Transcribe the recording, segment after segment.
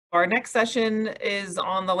Our next session is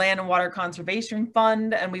on the Land and Water Conservation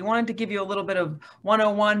Fund, and we wanted to give you a little bit of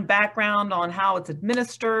 101 background on how it's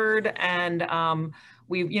administered. And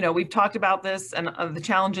we've talked about this and the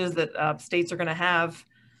challenges that states are going to have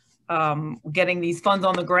getting these funds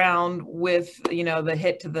on the ground with the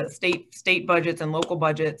hit to the state budgets and local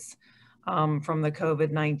budgets from the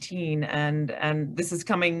COVID-19, and this is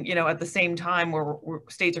coming at the same time where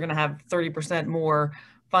states are going to have 30% more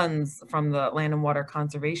funds from the Land and Water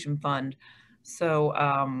Conservation Fund.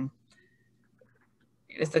 So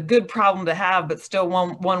it's a good problem to have, but still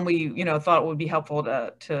one we thought would be helpful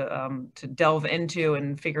to delve into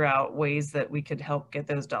and figure out ways that we could help get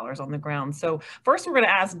those dollars on the ground. So first, we're going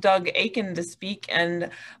to ask Doug Akin to speak, and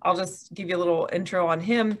I'll just give you a little intro on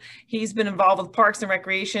him. He's been involved with parks and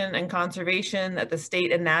recreation and conservation at the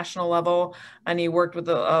state and national level, and he worked with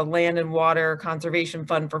the Land and Water Conservation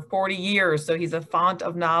Fund for 40 years. So he's a font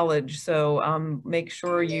of knowledge. So make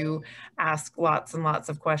sure you ask lots and lots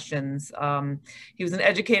of questions. He was an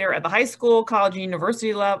educator at the high school, college, and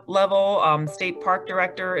university level, state park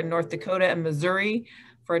director in North Dakota and Missouri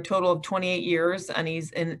for a total of 28 years. And he's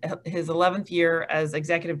in his 11th year as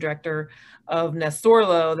executive director of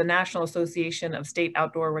NASORLO, the National Association of State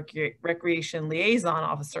Outdoor Recreation Liaison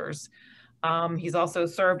Officers. He's also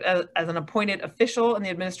served as an appointed official in the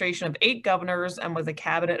administration of 8 governors and was a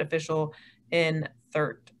cabinet official in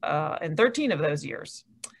 13 of those years.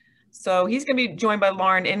 So he's going to be joined by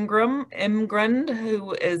Lauren Imgrund,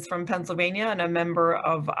 who is from Pennsylvania and a member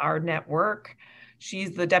of our network.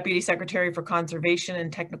 She's the Deputy Secretary for Conservation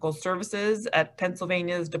and Technical Services at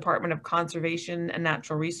Pennsylvania's Department of Conservation and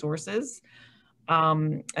Natural Resources.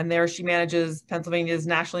 And there she manages Pennsylvania's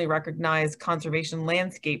nationally recognized Conservation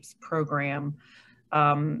Landscapes Program.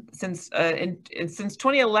 Since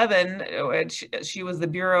 2011, she was the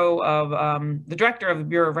director of the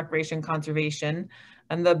Bureau of Recreation and Conservation.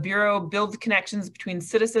 And the Bureau builds connections between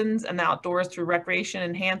citizens and the outdoors through recreation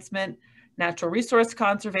enhancement, natural resource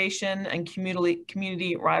conservation, and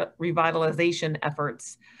community revitalization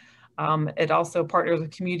efforts. It also partners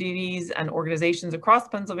with communities and organizations across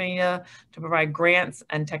Pennsylvania to provide grants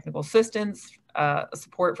and technical assistance,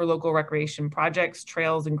 support for local recreation projects,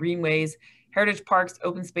 trails and greenways, heritage parks,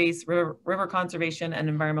 open space, river conservation, and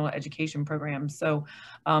environmental education programs. So,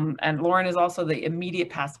 and Lauren is also the immediate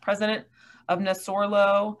past president of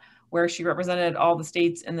NASORLO, where she represented all the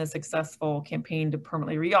states in the successful campaign to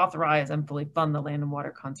permanently reauthorize and fully fund the Land and Water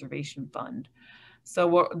Conservation Fund.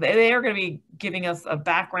 So they are going to be giving us a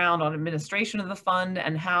background on administration of the fund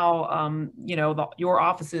and how your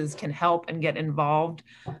offices can help and get involved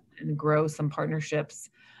and grow some partnerships.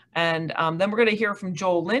 And then we're going to hear from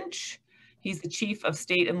Joel Lynch. He's the Chief of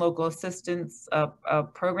State and Local Assistance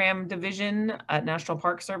Program Division at National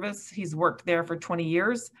Park Service. He's worked there for 20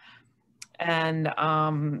 years. And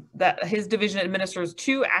that his division administers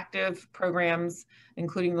 2 active programs,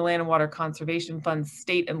 including the Land and Water Conservation Fund's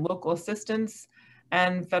state and local assistance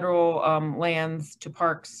and federal lands to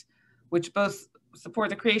parks, which both support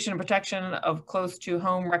the creation and protection of close to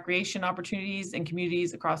home recreation opportunities in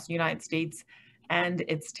communities across the United States and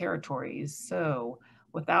its territories. So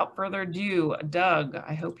without further ado, Doug,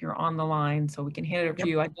 I hope you're on the line so we can hand it over to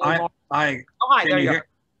you. Hi, there you go.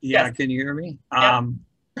 Yeah, yes. Can you hear me? Yep.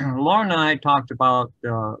 Lauren and I talked about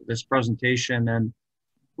this presentation, and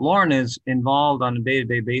Lauren is involved on a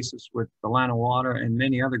day-to-day basis with the Land and Water and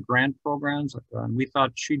many other grant programs. And we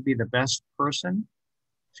thought she'd be the best person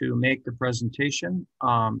to make the presentation.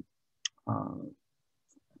 I'm going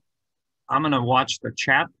to watch the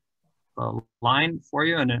chat line for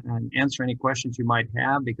you and answer any questions you might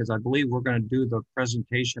have, because I believe we're going to do the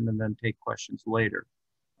presentation and then take questions later,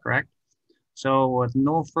 correct? So with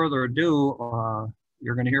no further ado,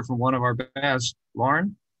 you're going to hear from one of our best.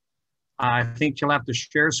 Lauren, I think you'll have to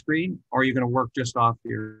share screen, or you're going to work just off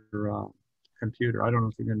your computer. I don't know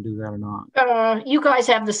if you're going to do that or not. You guys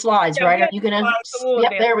have the slides, yeah, right? Are you going to?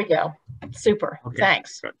 Yep, there we go. Super. Okay,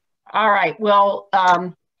 thanks. Good. All right. Well,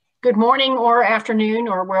 good morning or afternoon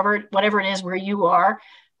or whatever it is where you are.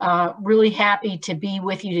 Really happy to be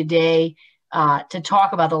with you today to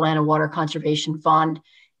talk about the Land and Water Conservation Fund.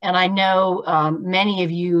 And I know many of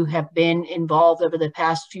you have been involved over the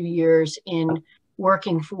past few years in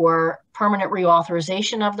working for permanent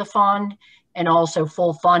reauthorization of the fund and also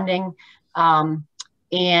full funding. And,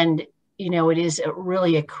 it is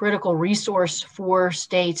really a critical resource for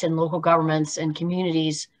states and local governments and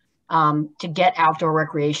communities to get outdoor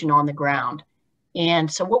recreation on the ground.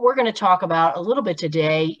 And so what we're going to talk about a little bit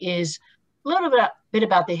today is a little bit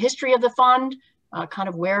about the history of the fund, kind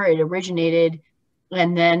of where it originated,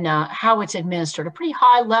 and then how it's administered, a pretty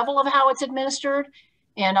high level of how it's administered,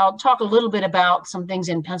 And I'll talk a little bit about some things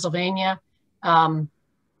in Pennsylvania. And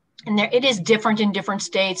it is different in different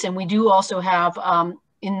states. And we do also have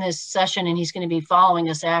in this session, and he's going to be following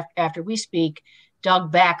us after we speak,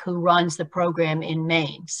 Doug Beck, who runs the program in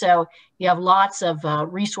Maine. So you have lots of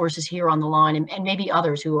resources here on the line, and maybe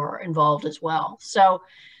others who are involved as well. So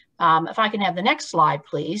if I can have the next slide,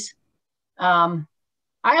 please.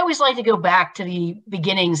 I always like to go back to the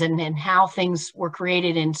beginnings and how things were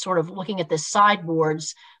created, and sort of looking at the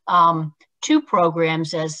sideboards to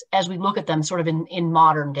programs as we look at them sort of in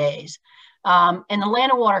modern days. And the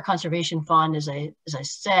Land and Water Conservation Fund, as I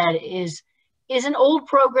said, is an old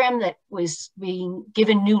program that was being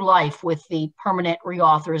given new life with the permanent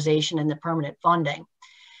reauthorization and the permanent funding.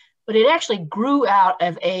 But it actually grew out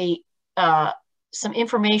of some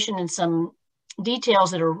information and some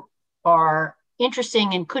details that are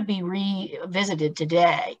interesting and could be revisited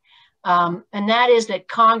today. And that is that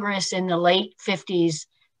Congress in the late 50s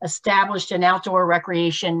established an outdoor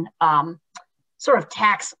recreation sort of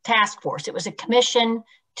task force. It was a commission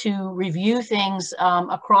to review things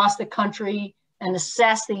across the country and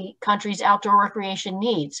assess the country's outdoor recreation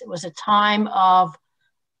needs. It was a time of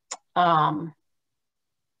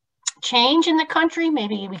change in the country.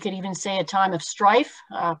 Maybe we could even say a time of strife,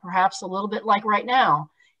 perhaps a little bit like right now.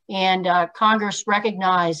 And Congress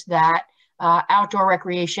recognized that outdoor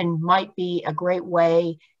recreation might be a great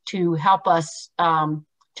way to help us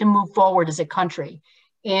to move forward as a country.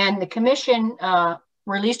 And the commission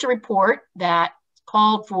released a report that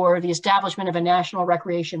called for the establishment of a national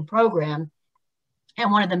recreation program.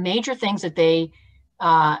 And one of the major things that they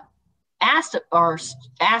asked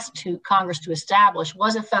to Congress to establish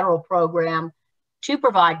was a federal program to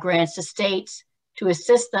provide grants to states to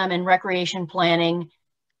assist them in recreation planning,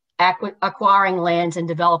 acquiring lands, and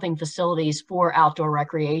developing facilities for outdoor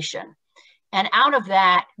recreation. And out of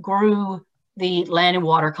that grew the Land and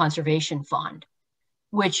Water Conservation Fund,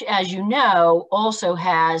 which, as you know, also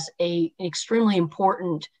has an extremely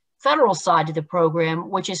important federal side to the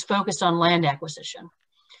program, which is focused on land acquisition.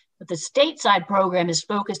 But the stateside program is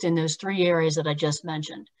focused in those three areas that I just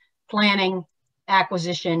mentioned: planning,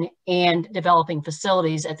 acquisition, and developing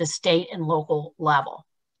facilities at the state and local level.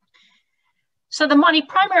 So the money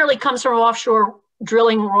primarily comes from offshore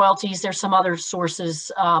drilling royalties. There's some other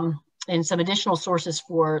sources and some additional sources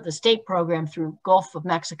for the state program through Gulf of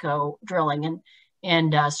Mexico drilling.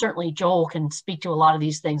 And certainly Joel can speak to a lot of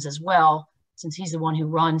these things as well, since he's the one who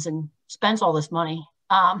runs and spends all this money,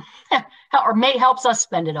 or helps us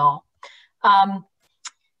spend it all. As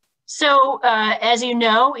you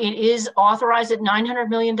know, it is authorized at $900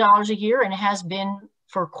 million a year, and it has been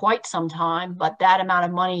for quite some time, but that amount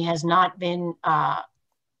of money has not been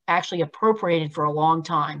actually appropriated for a long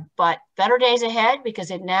time. But better days ahead,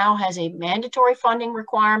 because it now has a mandatory funding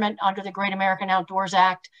requirement under the Great American Outdoors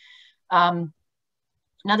Act.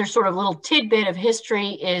 Another sort of little tidbit of history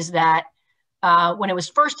is that when it was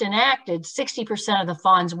first enacted, 60% of the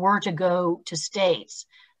funds were to go to states.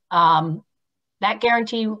 That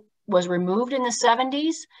guarantee was removed in the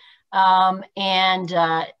 70s, and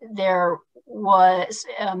there was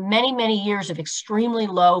many, many years of extremely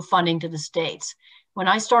low funding to the states. When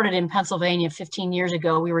I started in Pennsylvania 15 years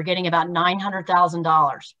ago, we were getting about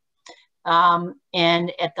 $900,000.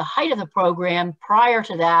 And at the height of the program, prior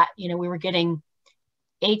to that, we were getting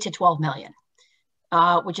 8 to 12 million,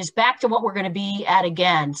 which is back to what we're going to be at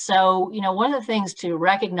again. So, one of the things to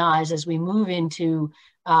recognize as we move into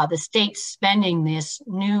the states spending this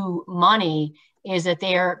new money is that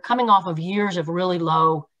they are coming off of years of really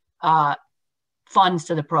low funds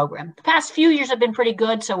to the program. The past few years have been pretty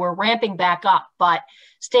good, so we're ramping back up, but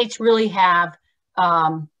states really have,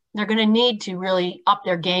 they're going to need to really up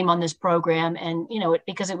their game on this program, and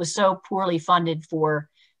because it was so poorly funded for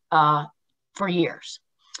years.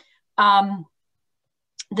 The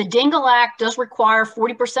Dingell Act does require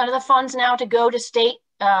 40% of the funds now to go to state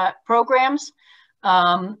programs,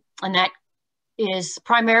 and that is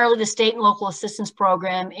primarily the state and local assistance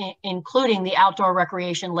program, including the Outdoor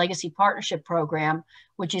Recreation Legacy Partnership Program,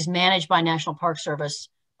 which is managed by National Park Service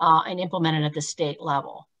and implemented at the state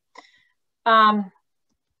level.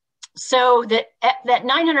 So that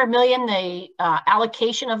 $900 million, the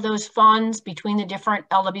allocation of those funds between the different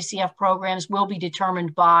LWCF programs will be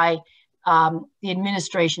determined by the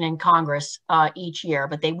administration and Congress each year,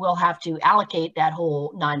 but they will have to allocate that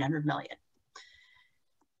whole $900 million.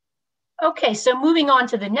 Okay, so moving on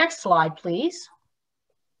to the next slide, please.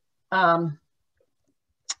 So I'm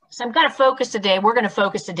going to focus today, we're going to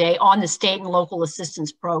focus today on the state and local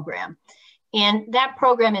assistance program. And that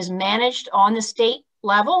program is managed on the state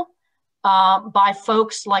level by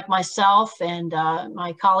folks like myself and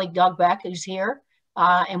my colleague Doug Beck, who's here.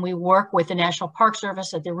 and we work with the National Park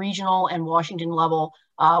Service at the regional and Washington level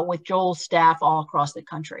with Joel's staff all across the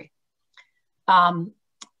country.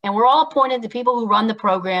 And we're all appointed, the people who run the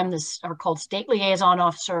program, this are called state liaison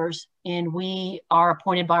officers, and we are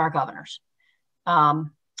appointed by our governors. And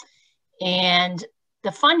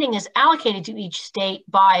the funding is allocated to each state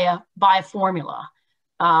by a formula.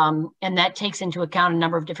 And that takes into account a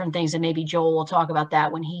number of different things, and maybe Joel will talk about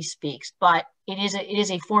that when he speaks, but it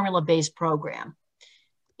is a formula-based program.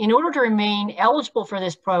 In order to remain eligible for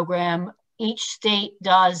this program, each state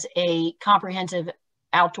does a comprehensive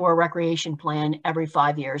outdoor recreation plan every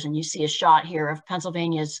 5 years. And you see a shot here of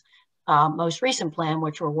Pennsylvania's most recent plan,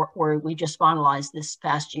 which we just finalized this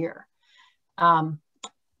past year.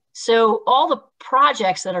 So all the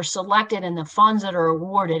projects that are selected and the funds that are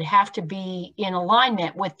awarded have to be in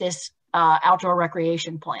alignment with this outdoor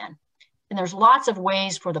recreation plan. And there's lots of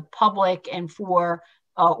ways for the public and for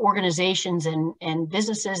organizations and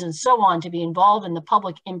businesses and so on to be involved in the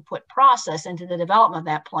public input process into the development of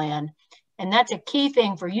that plan. And that's a key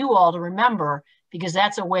thing for you all to remember, because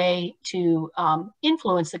that's a way to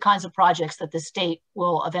influence the kinds of projects that the state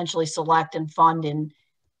will eventually select and fund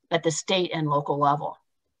at the state and local level.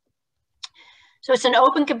 So it's an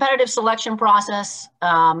open competitive selection process.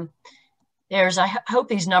 I hope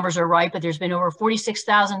these numbers are right, but there's been over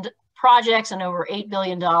 46,000 projects and over $8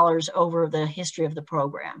 billion over the history of the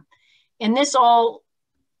program. And this all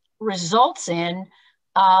results in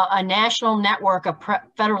a national network of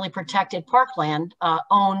federally protected parkland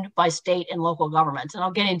owned by state and local governments. And I'll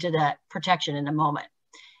get into that protection in a moment.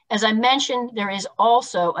 As I mentioned, there is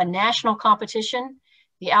also a national competition,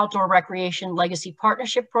 the Outdoor Recreation Legacy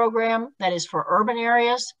Partnership Program, that is for urban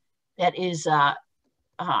areas, that is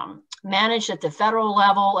managed at the federal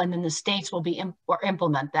level, and then the states will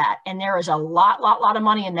implement that. And there is a lot of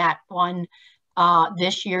money in that one.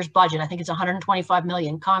 This year's budget, I think it's $125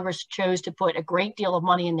 million. Congress chose to put a great deal of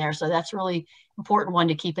money in there, so that's really important one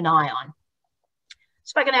to keep an eye on.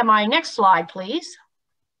 So if I can have my next slide, please.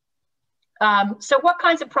 So what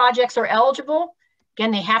kinds of projects are eligible?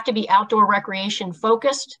 Again, they have to be outdoor recreation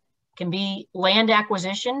focused. Can be land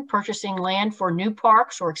acquisition, purchasing land for new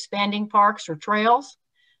parks or expanding parks or trails.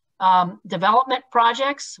 Development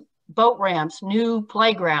projects, boat ramps, new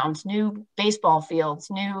playgrounds, new baseball fields,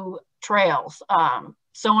 new trails,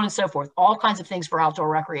 so on and so forth, all kinds of things for outdoor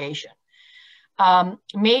recreation.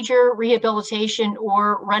 Major rehabilitation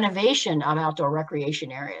or renovation of outdoor recreation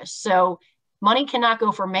areas. So money cannot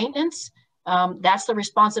go for maintenance. That's the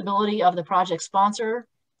responsibility of the project sponsor,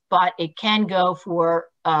 but it can go for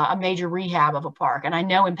a major rehab of a park. And I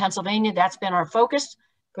know in Pennsylvania, that's been our focus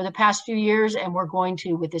for the past few years. And we're going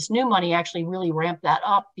to, with this new money, actually really ramp that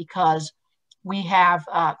up, because we have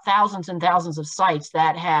thousands and thousands of sites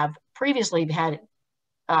that have previously had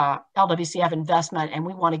LWCF investment, and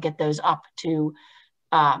we want to get those up to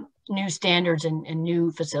new standards and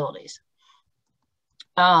new facilities.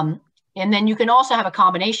 And then you can also have a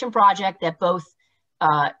combination project that both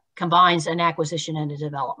combines an acquisition and a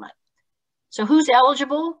development. So who's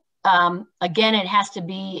eligible? Again, it has to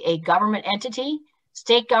be a government entity.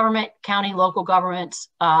 State government, county, local governments,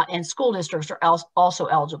 and school districts are also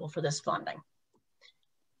eligible for this funding.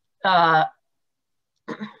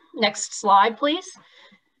 Next slide, please.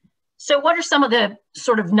 So what are some of the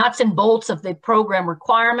sort of nuts and bolts of the program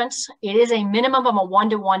requirements? It is a minimum of a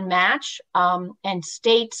 1-to-1 match, and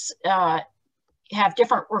states have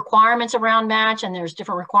different requirements around match, and there's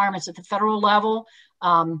different requirements at the federal level.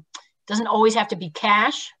 Doesn't always have to be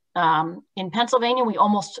cash. In Pennsylvania, we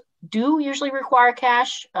almost do usually require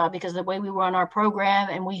cash because of the way we run our program,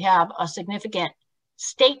 and we have a significant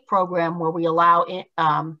state program where we allow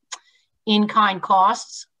in-kind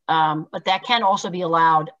costs, but that can also be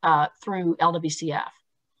allowed through LWCF.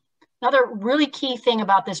 Another really key thing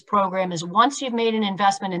about this program is once you've made an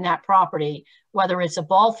investment in that property, whether it's a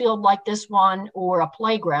ball field like this one or a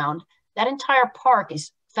playground, that entire park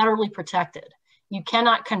is federally protected. You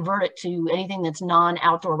cannot convert it to anything that's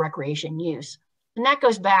non-outdoor recreation use. And that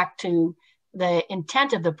goes back to the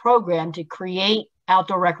intent of the program to create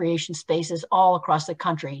outdoor recreation spaces all across the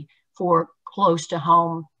country for close to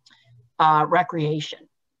home recreation.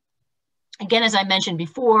 Again, as I mentioned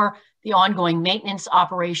before, the ongoing maintenance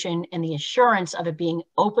operation and the assurance of it being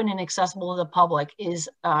open and accessible to the public is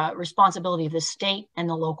responsibility of the state and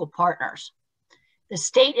the local partners. The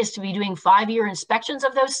state is to be doing 5-year inspections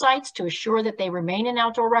of those sites to assure that they remain in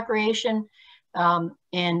outdoor recreation,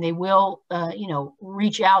 and they will,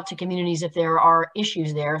 reach out to communities if there are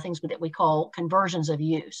issues there, things that we call conversions of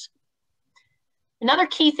use. Another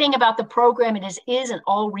key thing about the program, it is an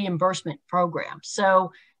all reimbursement program.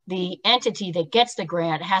 So the entity that gets the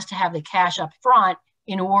grant has to have the cash up front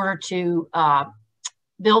in order to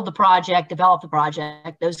build the project, develop the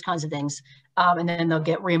project, those kinds of things. And then they'll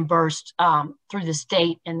get reimbursed through the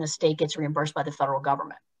state, and the state gets reimbursed by the federal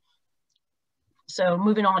government. So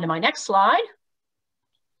moving on to my next slide.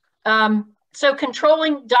 So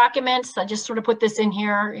controlling documents, I just sort of put this in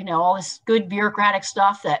here, you know, all this good bureaucratic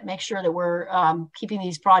stuff that makes sure that we're keeping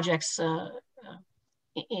these projects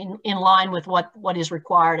in line with what is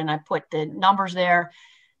required. And I put the numbers there,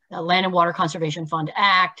 the Land and Water Conservation Fund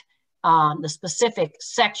Act, the specific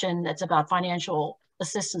section that's about financial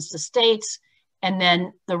assistance to states, and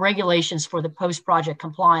then the regulations for the post-project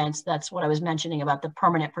compliance. That's what I was mentioning about the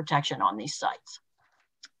permanent protection on these sites.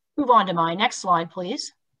 Move on to my next slide,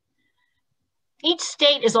 please. Each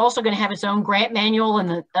state is also going to have its own grant manual and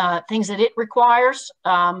the things that it requires,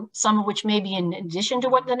 some of which may be in addition to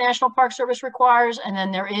what the National Park Service requires. And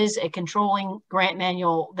then there is a controlling grant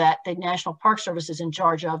manual that the National Park Service is in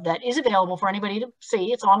charge of that is available for anybody to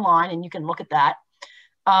see. It's online and you can look at that.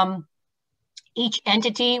 Each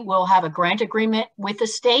entity will have a grant agreement with the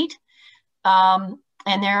state. And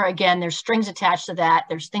there, again, there's strings attached to that.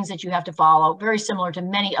 There's things that you have to follow, very similar to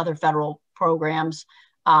many other federal programs.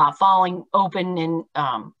 Following open and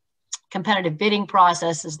competitive bidding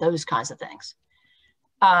processes, those kinds of things.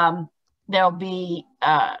 There'll be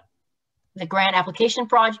the grant application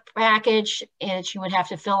package that you would have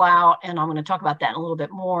to fill out, and I'm going to talk about that in a little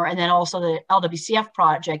bit more. And then also the LWCF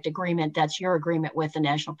project agreement, that's your agreement with the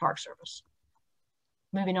National Park Service.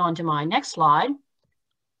 Moving on to my next slide.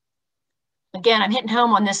 Again, I'm hitting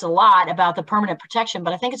home on this a lot about the permanent protection,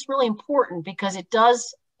 but I think it's really important because it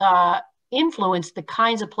does influence the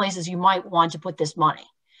kinds of places you might want to put this money.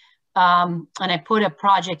 And I put a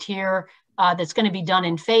project here that's going to be done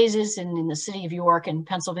in phases in the city of York in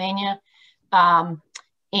Pennsylvania. They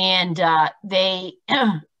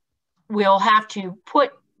will have to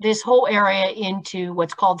put this whole area into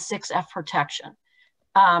what's called 6F protection.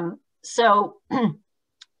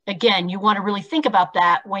 Again, you want to really think about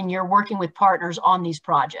that when you're working with partners on these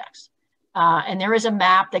projects. And there is a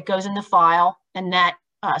map that goes in the file, and that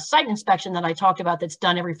site inspection that I talked about that's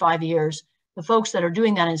done every 5 years, the folks that are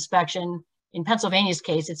doing that inspection, in Pennsylvania's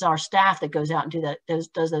case, it's our staff that goes out and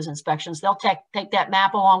does those inspections. They'll take that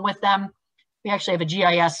map along with them. We actually have a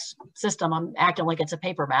GIS system. I'm acting like it's a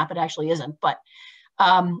paper map. It actually isn't, but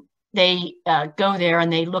they go there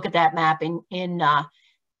and they look at that map in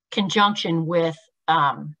conjunction with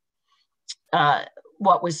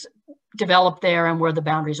what was developed there and where the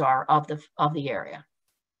boundaries are of the area.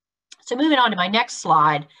 So moving on to my next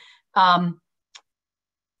slide.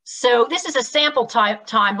 So this is a sample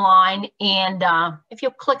timeline, and if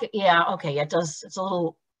you click it, yeah, okay, it does. It's a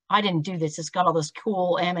little. I didn't do this. It's got all this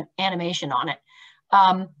cool animation on it.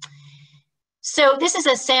 So this is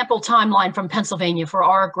a sample timeline from Pennsylvania for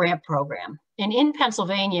our grant program, and in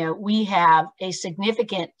Pennsylvania we have a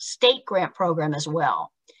significant state grant program as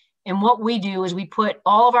well. And what we do is we put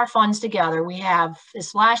all of our funds together. We have,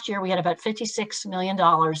 this last year, we had about $56 million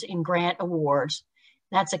in grant awards.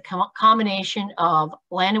 That's a combination of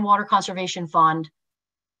Land and Water Conservation Fund,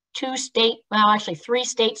 3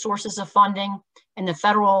 state sources of funding, and the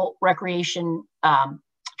Federal Recreation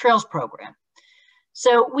Trails Program.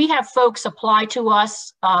 So we have folks apply to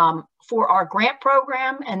us for our grant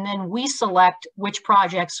program, and then we select which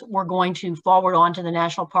projects we're going to forward on to the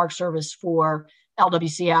National Park Service for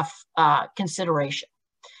LWCF consideration.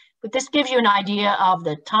 But this gives you an idea of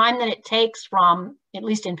the time that it takes from, at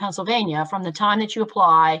least in Pennsylvania, from the time that you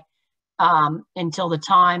apply until the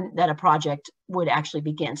time that a project would actually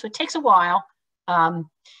begin. So it takes a while. And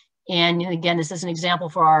again, this is an example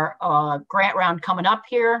for our grant round coming up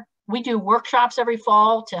here. We do workshops every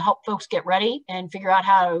fall to help folks get ready and figure out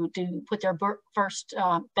how to put their first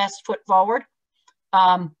best foot forward.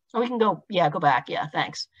 We can go, yeah, go back. Yeah,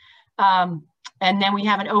 thanks. And then we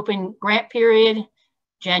have an open grant period,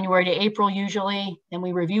 January to April usually. Then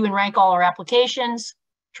we review and rank all our applications,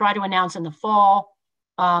 try to announce in the fall.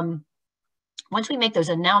 Once we make those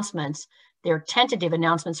announcements, they're tentative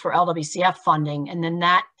announcements for LWCF funding, and then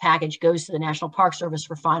that package goes to the National Park Service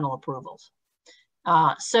for final approvals.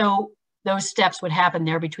 So those steps would happen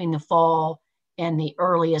there between the fall and the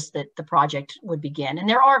earliest that the project would begin. And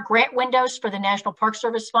there are grant windows for the National Park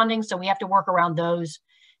Service funding, so we have to work around those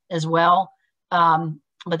as well.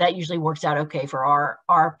 But that usually works out okay for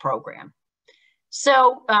our program.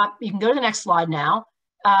 So you can go to the next slide now.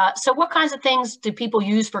 So what kinds of things do people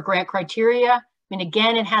use for grant criteria? I mean,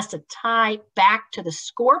 again, it has to tie back to the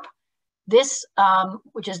SCORP. This,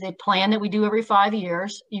 which is the plan that we do every 5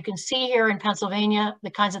 years. You can see here in Pennsylvania,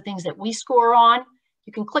 the kinds of things that we score on.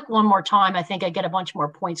 You can click one more time. I think I get a bunch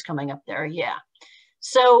more points coming up there. Yeah.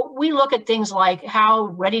 So we look at things like how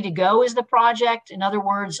ready to go is the project. In other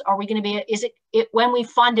words, are we going to be, is it when we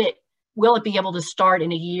fund it, will it be able to start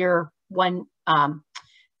in a year when,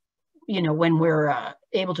 you know, when we're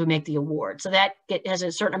able to make the award? So that has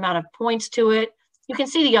a certain amount of points to it. You can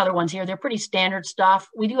see the other ones here. They're pretty standard stuff.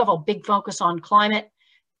 We do have a big focus on climate,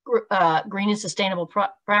 green and sustainable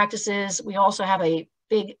practices. We also have a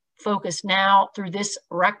big focus now through this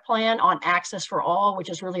rec plan on access for all, which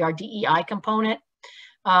is really our DEI component.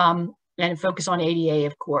 And focus on ADA,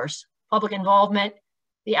 of course. Public involvement,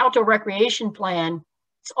 the outdoor recreation plan,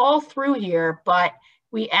 it's all through here, but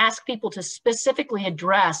we ask people to specifically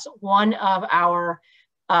address one of our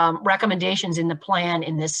recommendations in the plan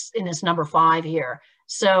in this number 5 here.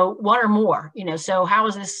 So one or more, you know, so how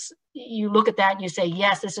is this, you look at that and you say,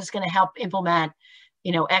 yes, this is going to help implement,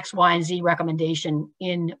 you know, X, Y, and Z recommendation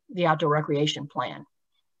in the outdoor recreation plan.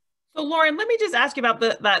 So Lauren, let me just ask you about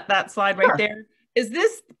that slide right there. Is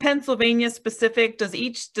this Pennsylvania specific? Does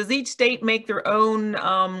each state make their own,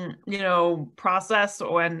 you know, process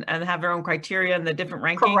and have their own criteria and the different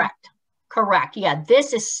ranking? Correct. Yeah,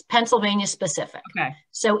 this is Pennsylvania specific. Okay.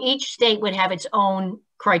 So each state would have its own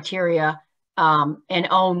criteria and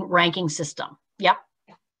own ranking system. Yep.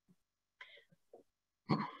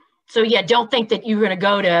 So yeah, don't think that you're going to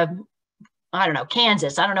go to, I don't know,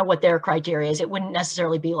 Kansas. I don't know what their criteria is. It wouldn't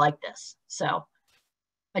necessarily be like this. So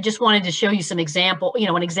I just wanted to show you some example, you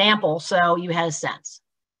know, an example so you had a sense.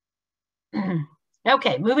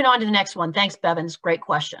 Okay, moving on to the next one. Thanks, Bevins. Great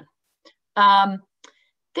question.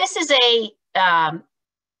 This is a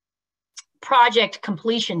project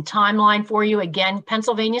completion timeline for you. Again,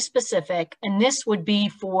 Pennsylvania specific, and this would be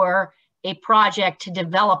for a project to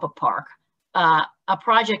develop a park. A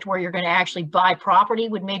project where you're going to actually buy property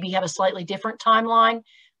would maybe have a slightly different timeline,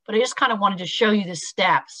 but I just kind of wanted to show you the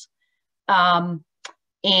steps.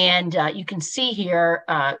 And you can see here,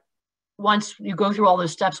 once you go through all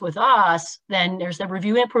those steps with us, then there's the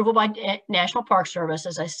review and approval by National Park Service,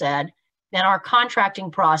 as I said. Then our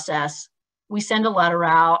contracting process, we send a letter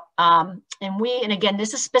out. And again,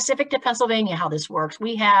 this is specific to Pennsylvania, how this works.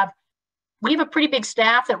 We have a pretty big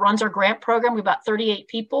staff that runs our grant program. We have about 38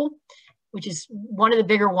 people, which is one of the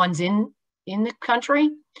bigger ones in the country.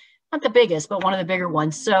 Not the biggest, but one of the bigger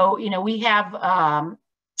ones. So, you know, we have a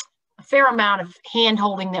fair amount of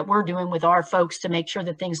hand-holding that we're doing with our folks to make sure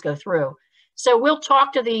that things go through. So we'll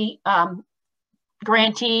talk to the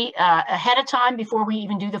grantee ahead of time before we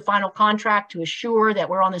even do the final contract to assure that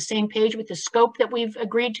we're on the same page with the scope that we've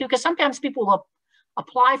agreed to, because sometimes people will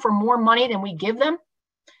apply for more money than we give them.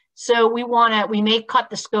 So we may cut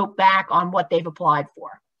the scope back on what they've applied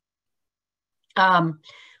for.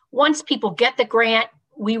 Once people get the grant,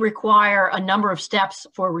 we require a number of steps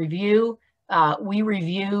for review. We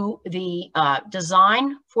review the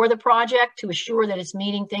design for the project to assure that it's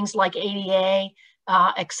meeting things like ADA,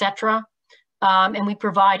 et cetera. And we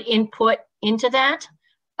provide input into that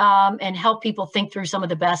and help people think through some of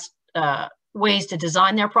the best ways to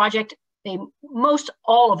design their project. Most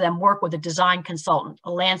all of them work with a design consultant,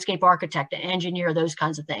 a landscape architect, an engineer, those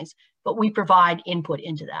kinds of things. But we provide input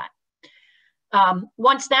into that.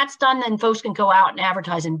 Once that's done, then folks can go out and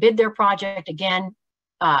advertise and bid their project. Again,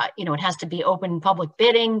 you know, it has to be open public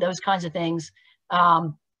bidding, those kinds of things.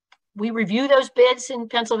 We review those bids in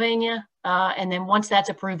Pennsylvania, and then once that's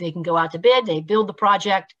approved, they can go out to bid, they build the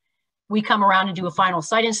project. We come around and do a final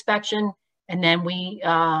site inspection, and then we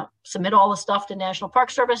submit all the stuff to National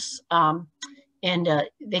Park Service, and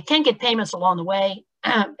they can get payments along the way.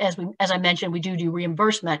 As I mentioned, we do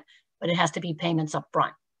reimbursement, but it has to be payments up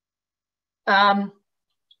front.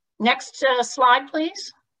 Next slide,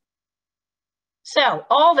 please. So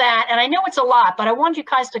all that, and I know it's a lot, but I want you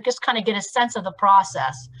guys to just kind of get a sense of the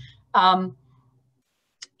process and,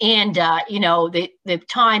 you know, the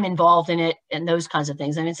time involved in it and those kinds of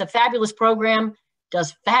things. I mean, it's a fabulous program,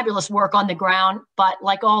 does fabulous work on the ground, but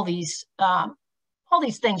like all these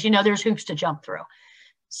things, you know, there's hoops to jump through.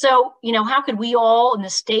 So, you know, how could we all in the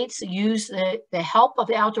states use the help of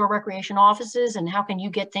the outdoor recreation offices, and how can you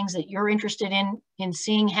get things that you're interested in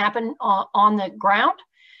seeing happen on the ground?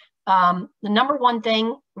 One of the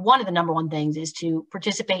number one things is to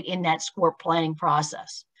participate in that SCORP planning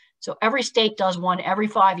process. So every state does one every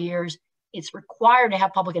 5 years. It's required to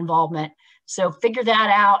have public involvement. So figure that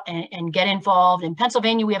out and get involved. In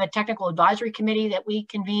Pennsylvania, we have a technical advisory committee that we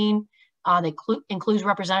convene that includes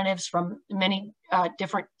representatives from many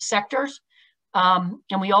different sectors. And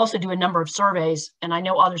we also do a number of surveys, and I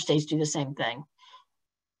know other states do the same thing.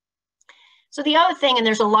 So the other thing, and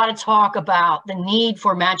there's a lot of talk about the need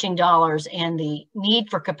for matching dollars and the need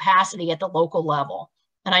for capacity at the local level.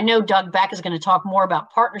 And I know Doug Beck is going to talk more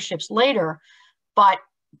about partnerships later, but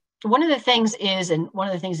one of the things is, and one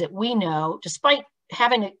of the things that we know, despite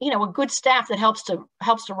having a good staff that helps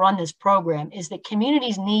to run this program, is that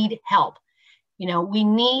communities need help. We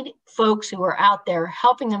need folks who are out there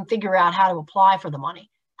helping them figure out how to apply for the money,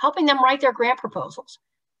 helping them write their grant proposals,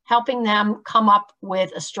 helping them come up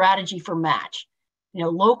with a strategy for match.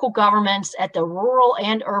 Local governments at the rural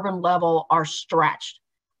and urban level are stretched,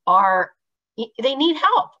 they need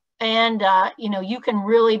help. And, you can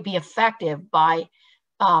really be effective by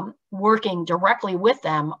working directly with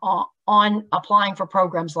them on applying for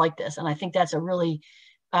programs like this. And I think that's a really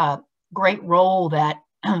great role that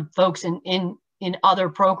folks in other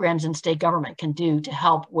programs in state government can do to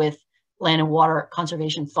help with Land and Water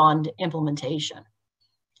Conservation Fund implementation.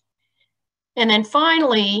 And then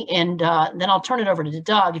finally, and then I'll turn it over to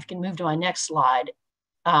Doug, if you can move to my next slide,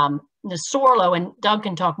 the SORLO, and Doug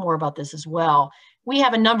can talk more about this as well. We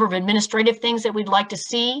have a number of administrative things that we'd like to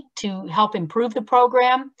see to help improve the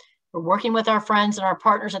program. We're working with our friends and our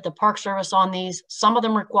partners at the Park Service on these. Some of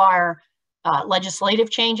them require legislative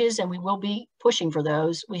changes, and we will be pushing for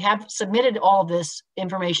those. We have submitted all of this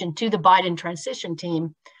information to the Biden transition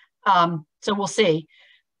team, so we'll see.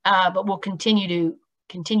 But we'll continue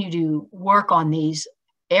to work on these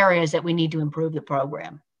areas that we need to improve the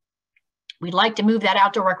program. We'd like to move that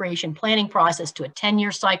outdoor recreation planning process to a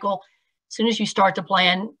 10-year cycle. As soon as you start the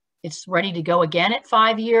plan, it's ready to go again at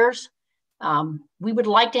 5 years. We would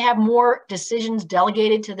like to have more decisions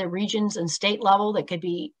delegated to the regions and state level that could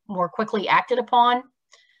be more quickly acted upon.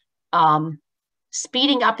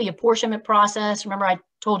 Speeding up the apportionment process. Remember, I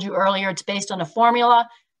told you earlier, it's based on a formula.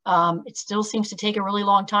 It still seems to take a really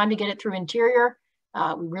long time to get it through Interior.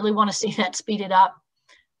 We really want to see that speeded up.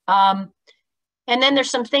 And then there's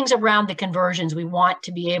some things around the conversions. We want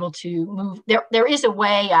to be able to move. There is a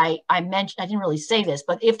way, I mentioned, I didn't really say this,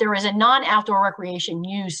 but if there is a non-outdoor recreation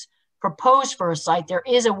use proposed for a site, there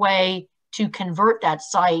is a way to convert that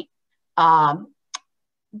site to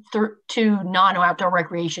non-outdoor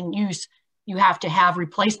recreation use. You have to have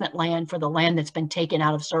replacement land for the land that's been taken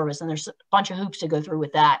out of service. And there's a bunch of hoops to go through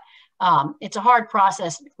with that. It's a hard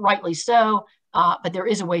process, rightly so, but there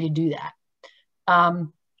is a way to do that.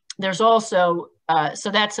 There's also,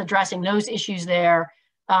 so that's addressing those issues there.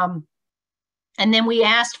 And then we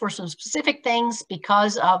asked for some specific things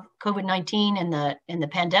because of COVID-19 and the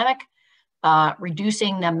pandemic,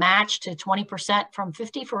 reducing the match to 20% from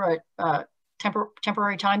 50 for a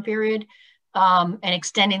temporary time period, and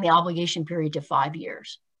extending the obligation period to 5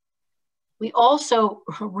 years. We also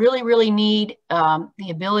really need the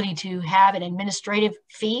ability to have an administrative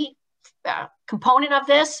fee component of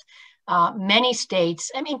this. Many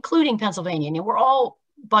states, including Pennsylvania, we're all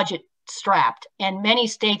budget strapped, and many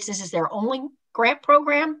states, this is their only grant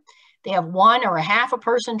program. They have one or a half a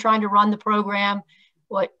person trying to run the program.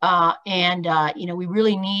 We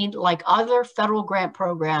really need, like other federal grant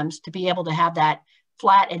programs, to be able to have that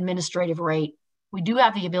flat administrative rate. We do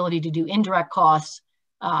have the ability to do indirect costs,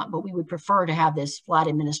 but we would prefer to have this flat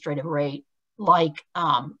administrative rate like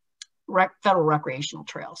federal recreational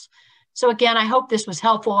trails. So again, I hope this was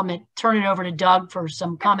helpful. I'm going to turn it over to Doug for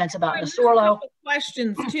some comments about the SORLO.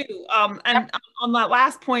 Questions too. And on that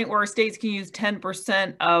last point where states can use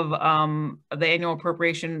 10% of the annual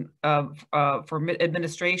appropriation for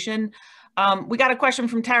administration, we got a question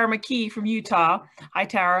from Tara McKee from Utah. Hi,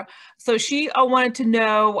 Tara. So she wanted to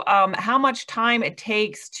know how much time it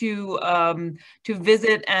takes to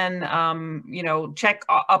visit and check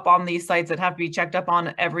up on these sites that have to be checked up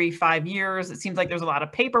on every 5 years. It seems like there's a lot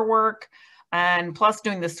of paperwork, and plus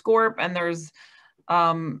doing the SCORP, and there's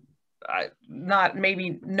not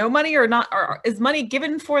maybe no money or not, or is money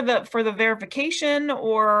given for the verification,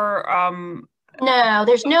 or no,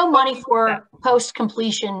 there's no money for post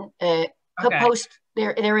completion. Post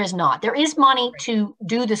there is not. There is money to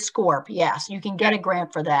do the SCORP. Yes, you can get a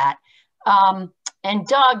grant for that. And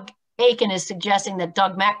Doug Aiken is suggesting that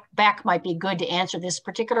Doug Beck might be good to answer this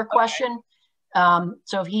particular question.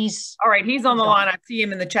 So if he's all right, he's on the line. I see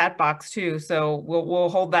him in the chat box too, so we'll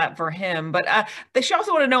hold that for him. But they should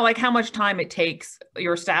also want to know like how much time it takes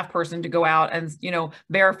your staff person to go out and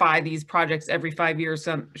verify these projects every 5 years.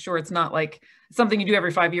 So I'm sure it's not like something you do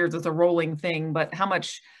every 5 years. It's a rolling thing. But how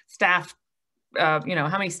much staff, how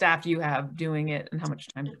many staff do you have doing it, and how much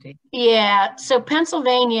time does it take? Yeah, so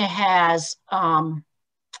Pennsylvania has 9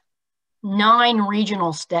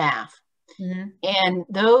 regional staff. Mm-hmm. And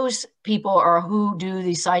those people are who do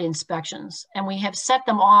the site inspections, and we have set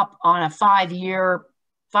them up on a 5 year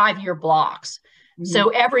blocks. Mm-hmm. So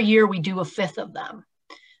every year we do a fifth of them.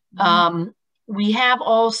 Mm-hmm. We have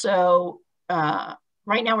also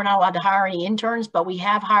right now we're not allowed to hire any interns, but we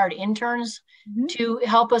have hired interns to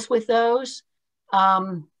help us with those.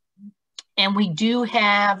 And we do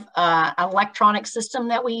have an electronic system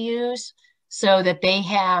that we use so that they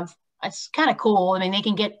have, it's kind of cool. I mean, they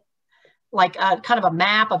can get like a kind of a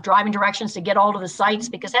map of driving directions to get all to the sites,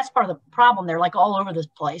 because that's part of the problem. They're like all over this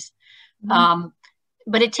place.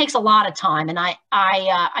 But it takes a lot of time. And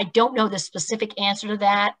I don't know the specific answer to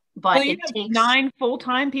that, but so you have takes 9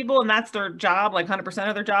 full-time people and that's their job, like 100%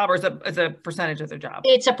 of their job, or is it a percentage of their job?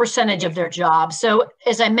 It's a percentage of their job. So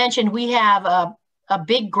as I mentioned, we have a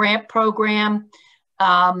big grant program.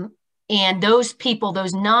 And those people,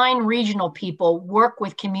 those 9 regional people, work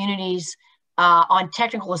with communities on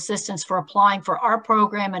technical assistance for applying for our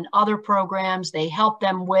program and other programs. They help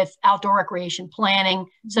them with outdoor recreation planning.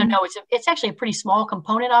 So no, it's actually a pretty small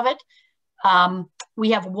component of it.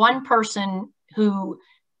 We have one person who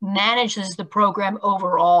manages the program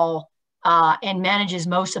overall and manages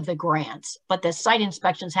most of the grants, but the site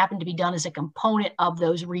inspections happen to be done as a component of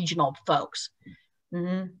those regional folks.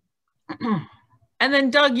 And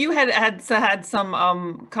then Doug, you had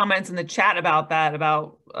some comments in the chat about that,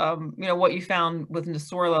 about you know, what you found with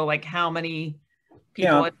Nesorlo, like how many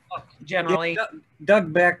people generally. Yeah,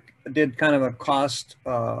 Doug Beck did kind of a cost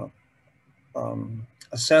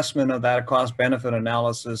assessment of that, a cost benefit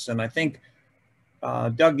analysis, and I think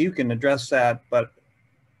Doug, you can address that, but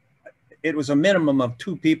it was a minimum of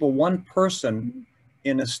 2 people, 1 person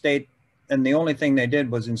in a state, and the only thing they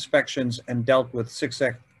did was inspections and dealt with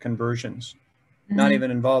 6X conversions. Not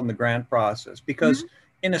even involved in the grant process, because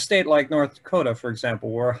in a state like North Dakota, for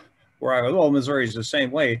example, where I was, well, Missouri is the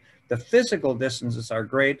same way. The physical distances are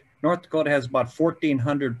great. North Dakota has about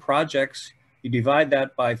 1,400 projects. You divide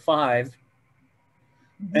that by 5,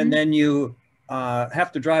 and then you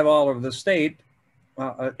have to drive all over the state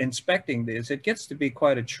inspecting these. It gets to be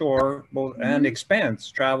quite a chore, both and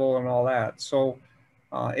expense, travel and all that. So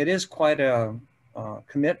it is quite a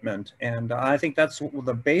commitment, and I think that's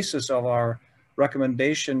the basis of our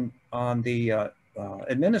recommendation on the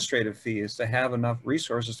administrative fee, is to have enough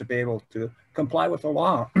resources to be able to comply with the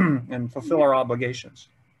law and fulfill our obligations.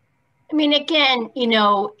 I mean, again, you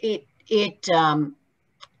know, it is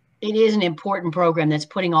an important program that's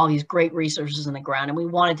putting all these great resources in the ground, and we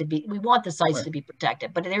want the sites to be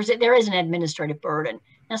protected, but there is an administrative burden.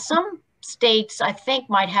 Now, some states, I think,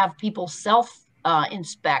 might have people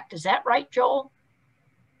self-inspect. Is that right, Joel?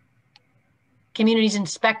 Communities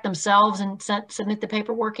inspect themselves and submit the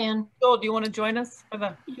paperwork in. Joel, do you want to join us for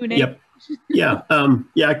the Q&A? Yep. Yeah.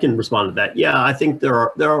 Yeah, I can respond to that. Yeah, I think there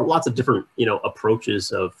are lots of different, you know,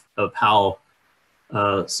 approaches of how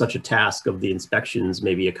such a task of the inspections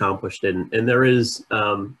may be accomplished, and there is,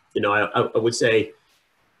 you know, I would say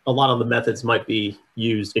a lot of the methods might be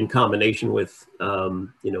used in combination with, you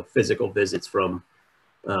know, physical visits from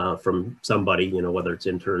somebody, you know, whether it's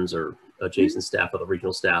interns or adjacent staff or the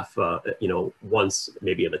regional staff, you know, once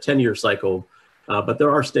maybe in a 10-year cycle. But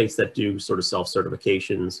there are states that do sort of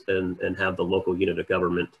self-certifications and have the local unit of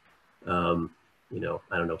government, you know,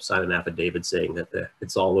 I don't know, sign an affidavit saying that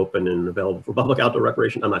it's all open and available for public outdoor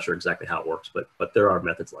recreation. I'm not sure exactly how it works, but there are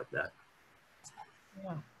methods like that.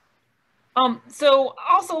 Yeah. So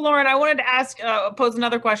also, Lauren, I wanted to ask, pose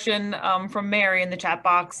another question from Mary in the chat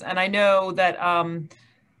box, and I know that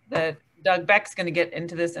that Doug Beck's going to get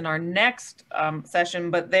into this in our next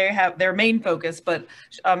session, but they have their main focus. But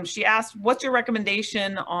she asked, what's your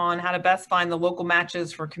recommendation on how to best find the local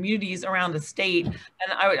matches for communities around the state? And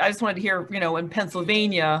I just wanted to hear, you know, in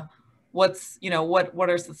Pennsylvania, what's, you know, what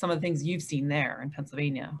are some of the things you've seen there in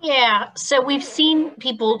Pennsylvania? Yeah, so we've seen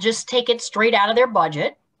people just take it straight out of their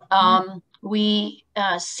budget. CDBG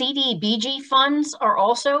funds are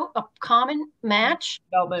also a common match.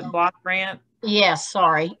 Development block grant. Yes,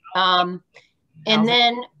 sorry. And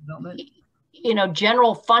then, you know,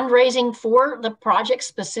 general fundraising for the project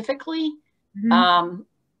specifically. And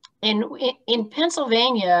in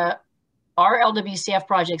Pennsylvania, our LWCF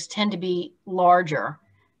projects tend to be larger.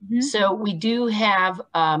 So we do have,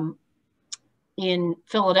 in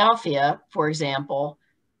Philadelphia, for example,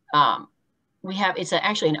 we have, it's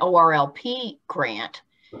actually an ORLP grant.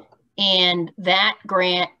 And that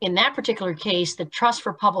grant, in that particular case, the Trust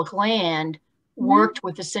for Public Land worked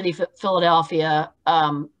with the city of Philadelphia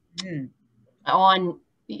on,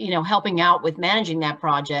 you know, helping out with managing that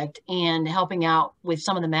project and helping out with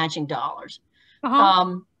some of the matching dollars.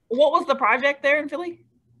 What was the project there in Philly?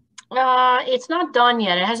 It's not done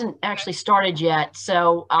yet. It hasn't actually started yet.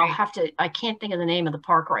 So I'll have to, I can't think of the name of the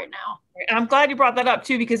park right now. And I'm glad you brought that up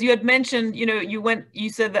too, because you had mentioned, you know, you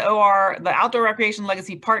said the Outdoor Recreation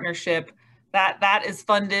Legacy Partnership that is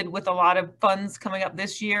funded with a lot of funds coming up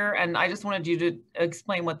this year. And I just wanted you to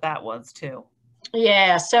explain what that was too.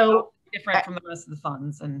 Yeah, so different from the rest of the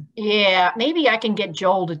funds. And yeah, maybe I can get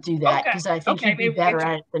Joel to do that, because I think he'd be better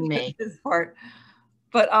at it than me. This part.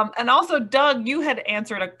 But and also, Doug, you had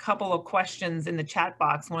answered a couple of questions in the chat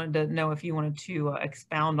box. Wanted to know if you wanted to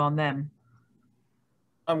expound on them.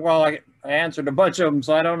 Well, I answered a bunch of them,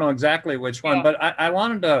 so I don't know exactly which one. But I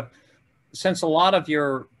wanted to, since a lot of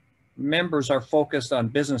your members are focused on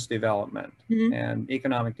business development and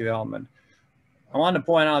economic development, I wanted to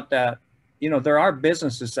point out that, you know, there are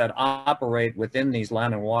businesses that operate within these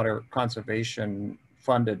land and water conservation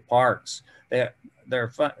funded parks.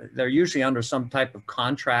 They're usually under some type of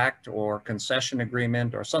contract or concession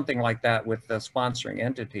agreement or something like that with the sponsoring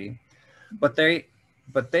entity, but they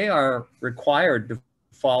are required to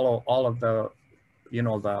follow all of the, you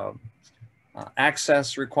know, the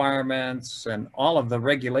access requirements and all of the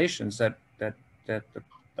regulations that the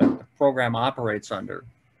program operates under.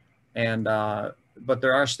 And but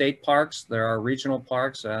there are state parks, there are regional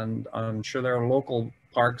parks, and I'm sure there are local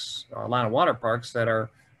parks, land and water parks, that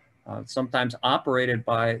are sometimes operated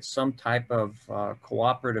by some type of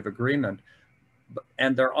cooperative agreement.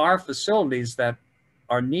 And there are facilities that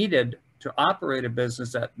are needed to operate a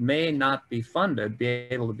business that may not be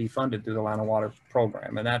able to be funded through the land and water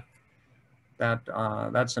program. And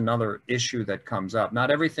that's another issue that comes up.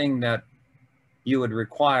 Not everything that you would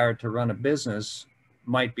require to run a business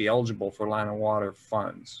might be eligible for land and water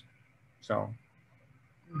funds. So,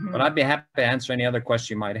 but I'd be happy to answer any other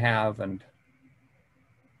question you might have, and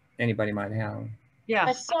anybody might have. Yeah,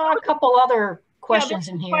 I saw a couple other questions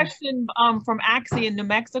in here. Question from Axie in New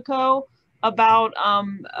Mexico about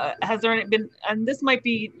has there been, and this might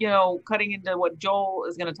be, you know, cutting into what Joel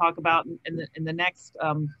is going to talk about in the next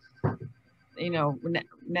you know,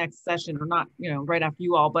 next session, or not, you know, right after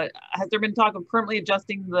you all, but has there been talk of permanently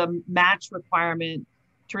adjusting the match requirement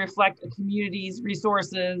to reflect a community's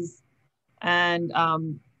resources and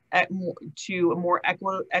to more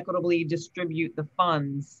equitably distribute the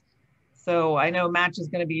funds? So I know match is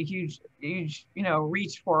going to be a huge, you know,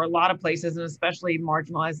 reach for a lot of places, and especially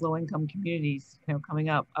marginalized low-income communities, you know, coming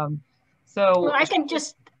up. So well, I can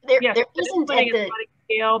just, there isn't at the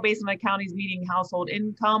scale based on the county's median household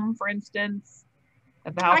income, for instance.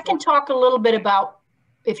 I can talk a little bit about,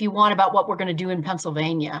 if you want, about what we're going to do in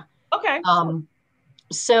Pennsylvania. Okay.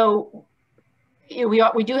 So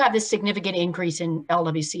we do have this significant increase in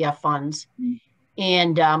LWCF funds,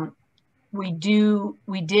 and we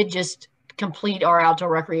did just complete our outdoor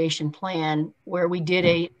recreation plan, where we did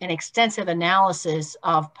an extensive analysis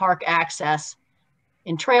of park access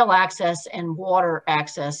and trail access and water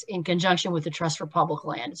access in conjunction with the Trust for Public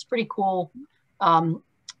Land. It's pretty cool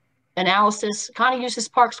analysis. Kind of uses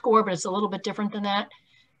Park Score, but it's a little bit different than that.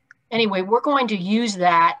 Anyway, we're going to use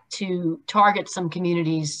that to target some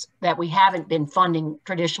communities that we haven't been funding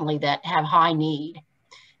traditionally that have high need.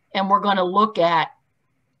 And we're going to look at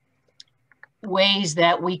ways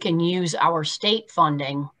that we can use our state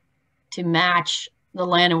funding to match the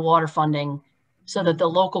land and water funding, so that the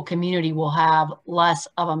local community will have less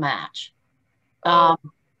of a match.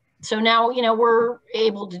 So now, you know, we're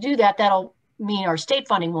able to do that. That'll mean our state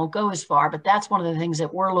funding won't go as far, but that's one of the things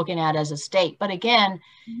that we're looking at as a state. But again,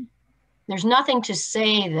 there's nothing to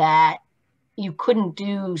say that you couldn't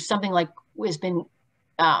do something like has been,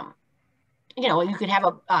 you know, you could have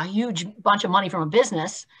a huge bunch of money from a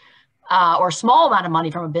business or a small amount of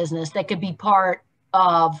money from a business that could be part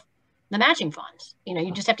of the matching funds. You know,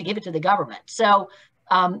 you just have to give it to the government. So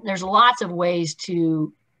there's lots of ways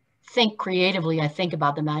to think creatively, I think,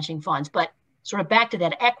 about the matching funds. But sort of back to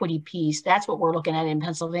that equity piece, that's what we're looking at in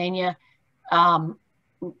Pennsylvania,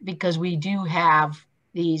 because we do have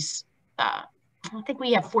these, I think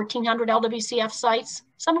we have 1,400 LWCF sites,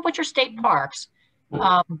 some of which are state parks.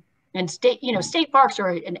 And state parks are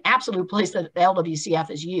an absolute place that the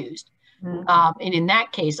LWCF is used. And in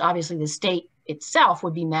that case, obviously the state itself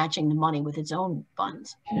would be matching the money with its own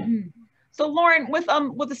funds. So Lauren, with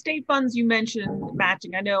the state funds you mentioned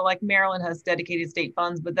matching, I know like Maryland has dedicated state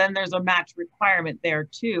funds, but then there's a match requirement there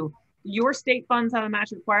too. Your state funds have a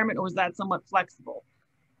match requirement, or is that somewhat flexible?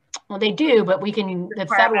 Well, they do, but we can, the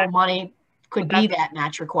federal money could be that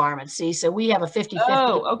match requirement. See, so we have a 50-50.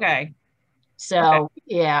 Oh, okay. So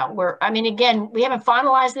yeah, I mean, again, we haven't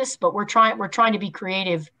finalized this, but we're trying to be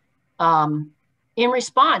creative in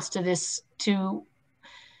response to this, to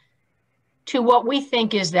what we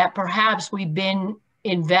think is that perhaps we've been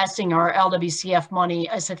investing our LWCF money,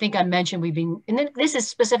 as I think I mentioned, and this is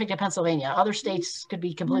specific to Pennsylvania. Other states could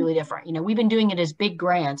be completely different. You know, we've been doing it as big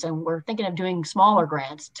grants, and we're thinking of doing smaller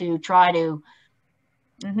grants to try to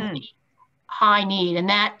high need, and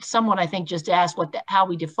that someone I think just asked how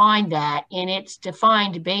we define that, and it's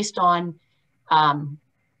defined based on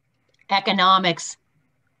economics,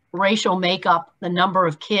 racial makeup, the number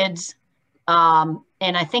of kids,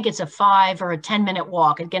 and I think it's a 5 or a 10-minute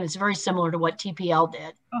walk. Again, it's very similar to what TPL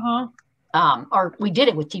did. Or we did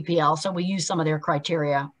it with TPL, so we used some of their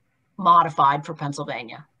criteria modified for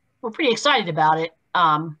Pennsylvania. We're pretty excited about it.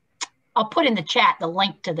 I'll put in the chat the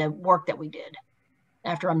link to the work that we did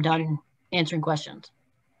after I'm done answering questions.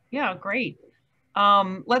 Yeah, great.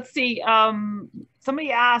 Let's see.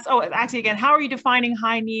 Somebody asked, oh, actually, again, how are you defining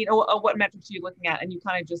high need? What metrics are you looking at? And you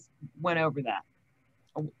kind of just went over that.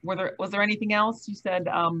 Was there anything else you said?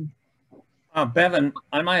 Bevan,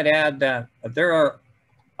 I might add that there are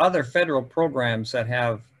other federal programs that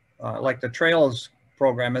have, like the Trails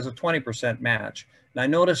program has a 20% match. And I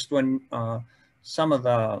noticed when some of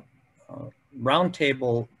the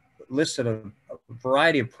roundtable listed a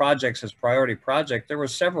variety of projects as priority project, there were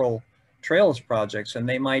several Trails projects, and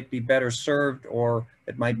they might be better served, or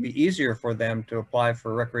it might be easier for them to apply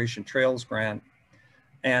for a Recreation Trails grant.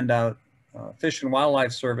 And Fish and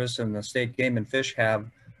Wildlife Service and the State Game and Fish have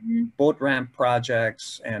boat ramp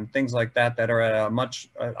projects and things like that that are at a much,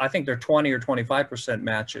 I think they're 20 or 25%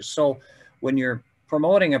 matches. So when you're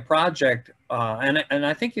promoting a project, and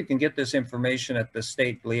I think you can get this information at the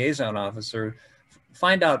state liaison officer,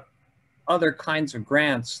 find out other kinds of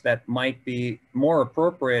grants that might be more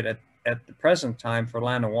appropriate at the present time for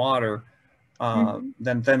Land and Water than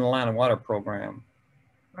the Land and Water program.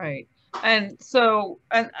 Right. And so,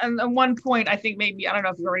 and one point, I think maybe, I don't know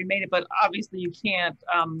if you already made it, but obviously you can't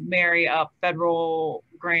marry up federal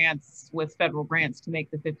grants with federal grants to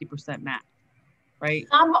make the 50% match, right?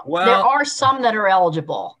 Well, there are some that are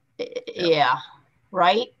eligible. Yeah.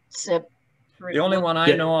 Right? So, the only one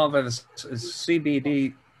I know of is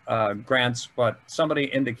CBD grants, but somebody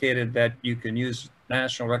indicated that you can use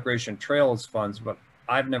National Recreation Trails funds, but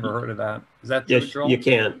I've never heard of that. Is that true, Joel? You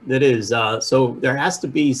can. It is. So there has to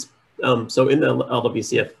be, so in the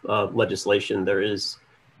LWCF legislation,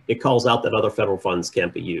 it calls out that other federal funds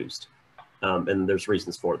can't be used. And there's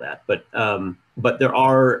reasons for that. But there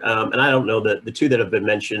are, and I don't know, that the two that have been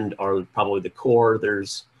mentioned are probably the core.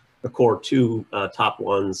 There's the core 2 top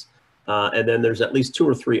ones. And then there's at least 2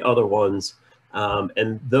 or 3 other ones.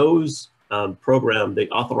 And those program, the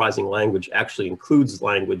authorizing language actually includes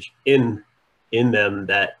language in them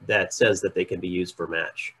that says that they can be used for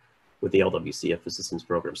match with the LWCF assistance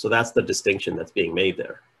program. So that's the distinction that's being made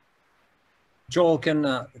there. Joel,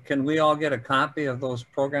 can we all get a copy of those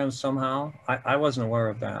programs somehow? I wasn't aware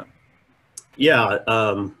of that. Yeah,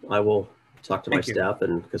 I will talk to my staff,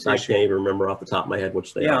 and because I can't even remember off the top of my head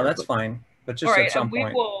which they are. Yeah, that's fine. But just all at some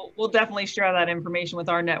point. We'll definitely share that information with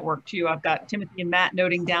our network too. I've got Timothy and Matt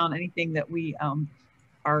noting down anything that we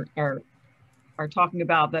are talking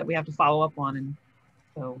about that we have to follow up on. And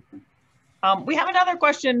so we have another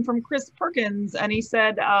question from Chris Perkins, and he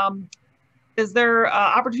said, is there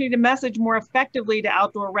opportunity to message more effectively to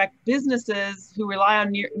outdoor rec businesses who rely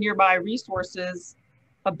on nearby resources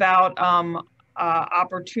about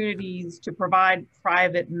opportunities to provide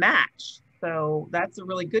private match? So that's a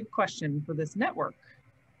really good question for this network.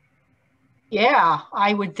 Yeah,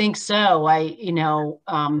 I would think so.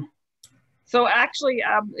 So actually,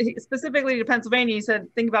 specifically to Pennsylvania, he said,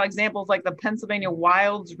 think about examples like the Pennsylvania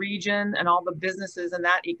Wilds region and all the businesses in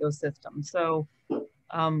that ecosystem. So,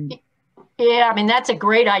 yeah, I mean, that's a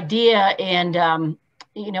great idea. And,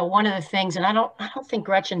 one of the things, and I don't think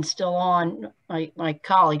Gretchen's still on, my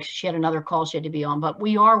colleague, she had another call she had to be on, but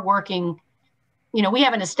we are working, we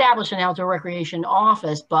haven't established an outdoor recreation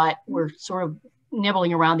office, but we're sort of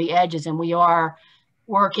nibbling around the edges, and we are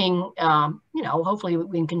working, hopefully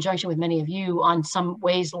in conjunction with many of you on some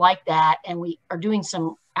ways like that. And we are doing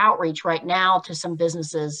some outreach right now to some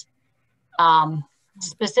businesses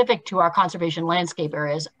specific to our conservation landscape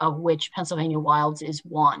areas, of which Pennsylvania Wilds is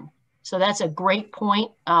one. So that's a great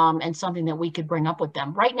point, and something that we could bring up with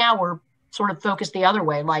them. Right now, we're sort of focused the other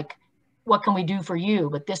way, like, what can we do for you?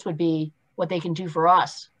 But this would be what they can do for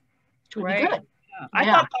us, which would be good. Yeah. I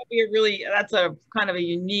thought that'd be that's a kind of a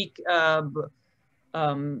unique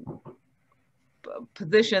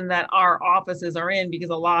position that our offices are in, because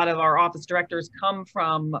a lot of our office directors come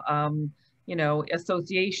from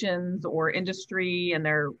associations or industry, and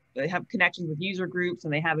they have connections with user groups,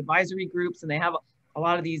 and they have advisory groups, and they have a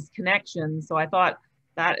lot of these connections. So I thought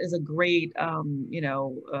that is a great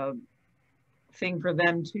thing for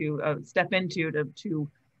them to step into, to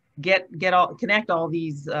connect all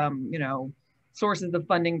these sources of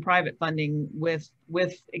funding, private funding, with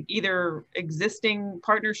either existing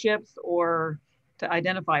partnerships or to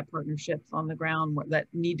identify partnerships on the ground that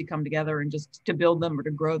need to come together and just to build them or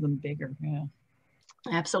to grow them bigger. Yeah,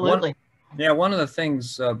 absolutely. One of the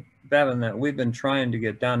things, Bevan, that we've been trying to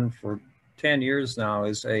get done for 10 years now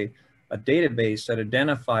is a database that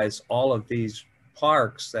identifies all of these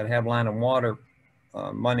parks that have land and water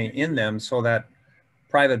money in them, so that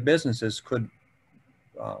private businesses could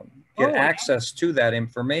get access to that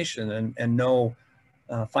information and know,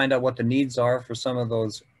 find out what the needs are for some of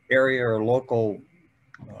those area or local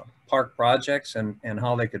park projects and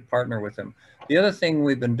how they could partner with them. The other thing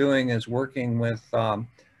we've been doing is working with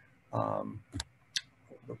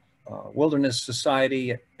Wilderness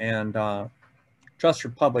Society and Trust for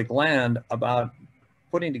Public Land about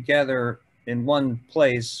putting together in one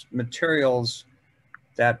place materials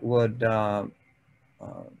that would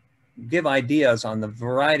give ideas on the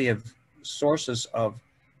variety of sources of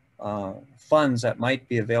funds that might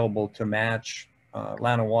be available to match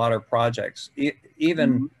land and water projects,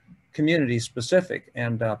 even community specific.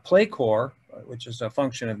 And PlayCorps, which is a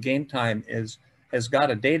function of Game Time, has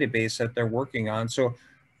got a database that they're working on. So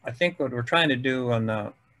I think what we're trying to do on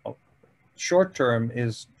the short term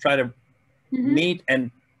is try to meet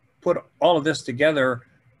and put all of this together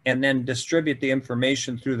and then distribute the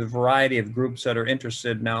information through the variety of groups that are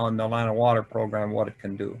interested now in the land and water program, what it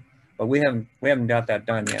can do. But we haven't got that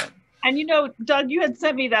done yet. And you know, Doug, you had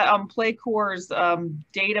sent me that PlayCorps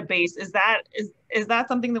database. Is that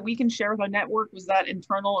something that we can share with our network? Was that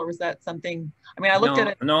internal, or was that something? I mean, I looked at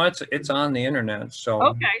it. No, it's on the internet. So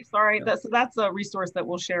okay, sorry. Yeah. That's a resource that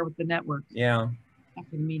we'll share with the network. Yeah.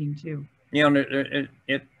 After the meeting too. You know,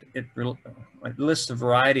 it lists a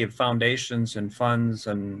variety of foundations and funds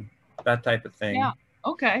and that type of thing. Yeah.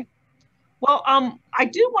 Okay. Well, I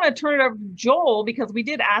do want to turn it over to Joel, because we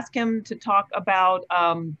did ask him to talk about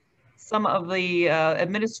some of the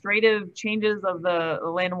administrative changes of the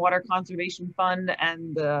Land and Water Conservation Fund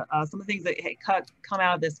and some of the things that had come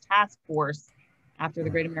out of this task force after the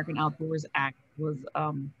Great American Outdoors Act was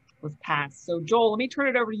passed. So Joel, let me turn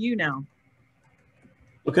it over to you now.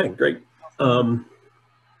 Okay, great.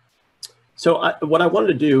 So what I wanted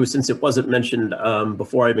to do, since it wasn't mentioned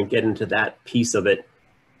before I even get into that piece of it,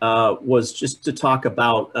 was just to talk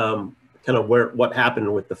about kind of what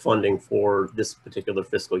happened with the funding for this particular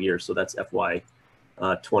fiscal year. So that's FY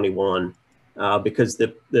 21, because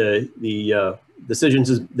the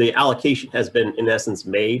decisions, the allocation has been in essence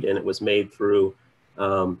made, and it was made through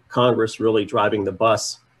Congress really driving the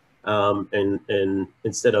bus, and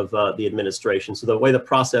instead of the administration. So the way the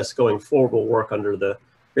process going forward will work under the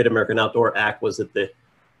Great American Outdoor Act was that the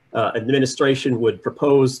administration would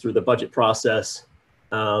propose through the budget process,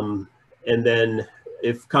 and then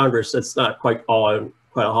if Congress, that's not quite all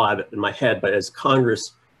I have it in my head, but as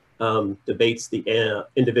Congress debates the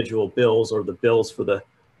individual bills or the bills for the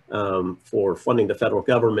for funding the federal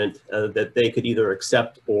government, that they could either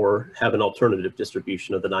accept or have an alternative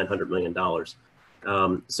distribution of the $900 million.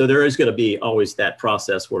 So there is going to be always that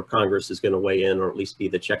process where Congress is going to weigh in, or at least be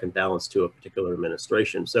the check and balance to a particular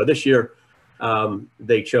administration. So this year,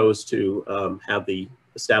 they chose to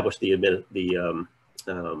establish the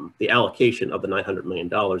allocation of the $900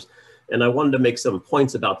 million. And I wanted to make some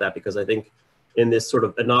points about that, because I think in this sort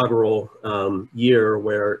of inaugural year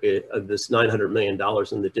where this $900 million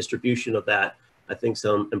and the distribution of that, I think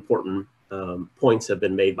some important points have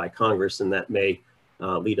been made by Congress, and that may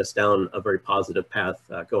lead us down a very positive path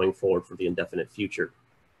going forward for the indefinite future.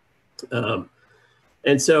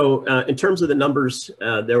 And so in terms of the numbers,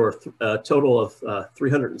 there were a total of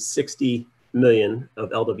 360 million of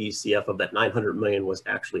LWCF. Of that, 900 million was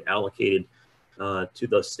actually allocated to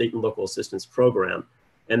the state and local assistance program.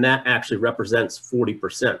 And that actually represents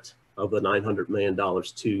 40% of the $900 million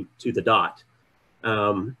to the DOT.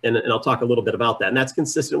 And I'll talk a little bit about that. And that's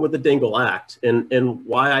consistent with the Dingell Act. And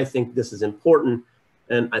why I think this is important,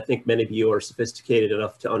 and I think many of you are sophisticated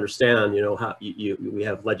enough to understand, you know, how we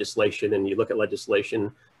have legislation, and you look at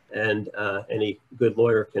legislation, and any good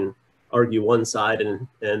lawyer can argue one side and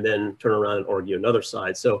then turn around and argue another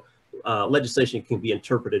side. So legislation can be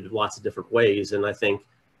interpreted in lots of different ways. And I think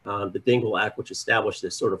the Dingell Act, which established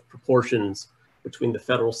this sort of proportions between the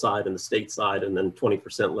federal side and the state side, and then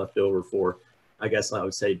 20% left over for, I guess I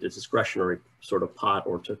would say, the discretionary sort of pot,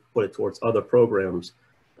 or to put it towards other programs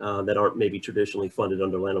that aren't maybe traditionally funded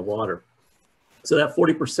under Land and Water. So that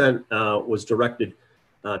 40% was directed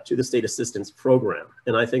to the state assistance program.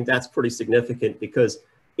 And I think that's pretty significant, because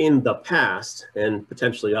in the past, and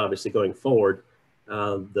potentially obviously going forward,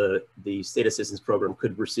 the state assistance program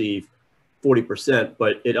could receive 40%,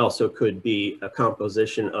 but it also could be a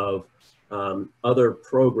composition of other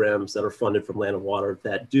programs that are funded from Land and Water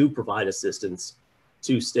that do provide assistance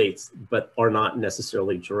two states, but are not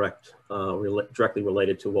necessarily directly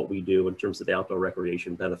related to what we do in terms of the outdoor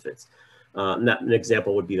recreation benefits. An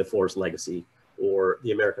example would be the Forest Legacy or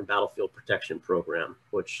the American Battlefield Protection Program,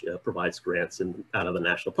 which provides grants out of the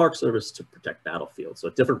National Park Service to protect battlefields. So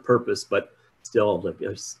a different purpose, but still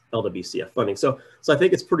LWCF funding. So I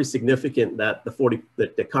think it's pretty significant that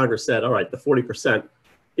that Congress said, all right, the 40%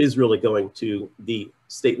 is really going to the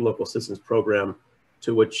state and local assistance program,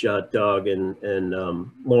 to which Doug and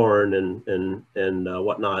Lauren and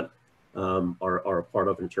whatnot are a part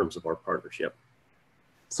of in terms of our partnership.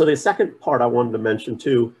 So the second part I wanted to mention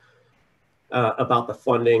too about the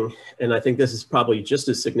funding, and I think this is probably just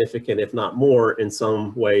as significant, if not more, in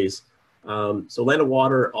some ways. So Land and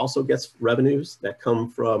Water also gets revenues that come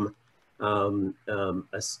from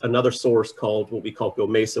another source called what we call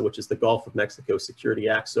GOMESA, which is the Gulf of Mexico Security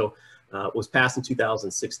Act. So it was passed in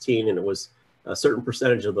 2016, and it was a certain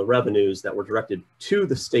percentage of the revenues that were directed to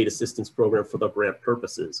the state assistance program for the grant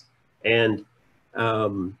purposes. And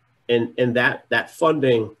that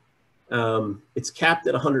funding, it's capped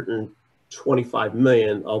at 125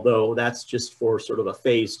 million, although that's just for sort of a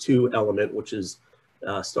phase 2 element, which is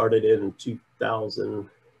started in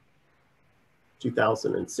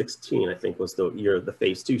 2016, I think was the year the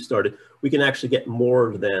phase 2 started. We can actually get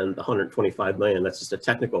more than the 125 million. That's just a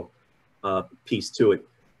technical piece to it.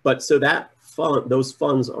 But so that those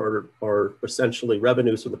funds are essentially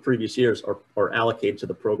revenues from the previous years are allocated to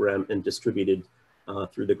the program and distributed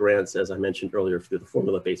through the grants, as I mentioned earlier, through the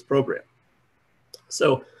formula-based program.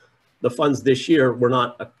 So the funds this year were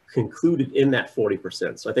not concluded in that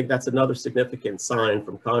 40%. So I think that's another significant sign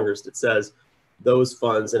from Congress that says those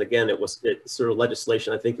funds, and again, it's sort of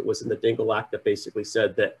legislation, I think it was in the Dingell Act, that basically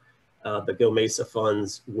said that the GOMESA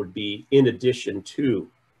funds would be in addition to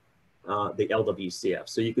the LWCF.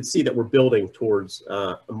 So you could see that we're building towards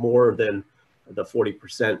more than the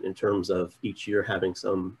 40% in terms of each year having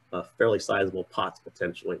some fairly sizable pots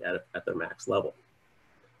potentially at their max level.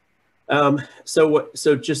 So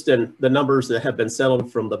just in the numbers that have been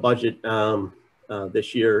settled from the budget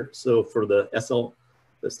this year. So for the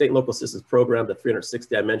State and Local Assistance Program, the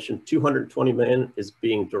 360 I mentioned, 220 million is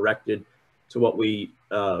being directed to what we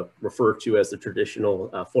refer to as the traditional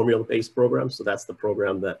formula-based program. So that's the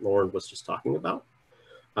program that Lauren was just talking about.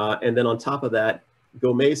 And then on top of that,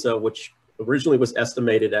 GOMESA, which originally was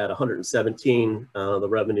estimated at 117, the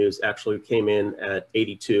revenues actually came in at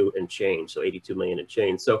 82 and change, so 82 million and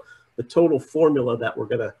change. So the total formula that we're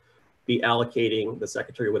going to be allocating, the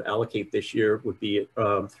Secretary would allocate this year, would be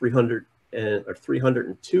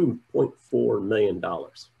 $302.4 million.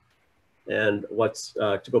 And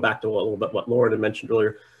to go back to a little bit what Lauren had mentioned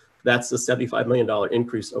earlier, that's a $75 million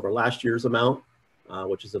increase over last year's amount,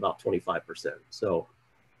 which is about 25%. So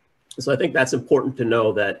I think that's important to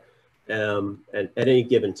know that at any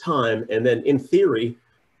given time, and then in theory,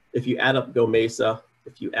 if you add up GOMESA,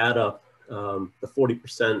 if you add up the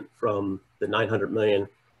 40% from the 900 million,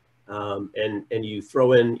 and you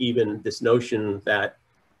throw in even this notion that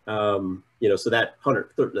so that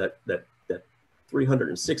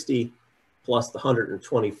 360 plus the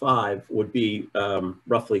 125 would be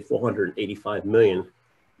roughly 485 million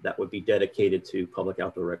that would be dedicated to public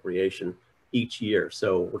outdoor recreation each year.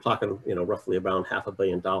 So we're talking, roughly around $500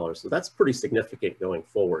 million. So that's pretty significant going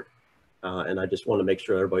forward. And I just want to make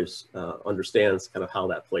sure everybody understands kind of how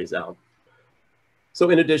that plays out. So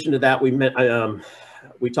in addition to that, we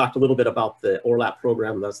talked a little bit about the ORLAP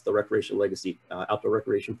program. That's the Recreation Legacy Outdoor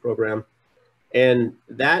Recreation Program. And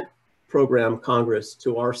that program, Congress,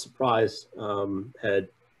 to our surprise, had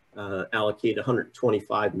allocated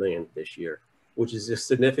 125 million this year, which is a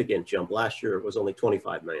significant jump. Last year, it was only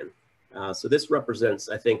 25 million. So this represents,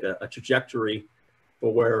 I think, a trajectory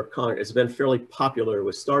for where Congress has been fairly popular. It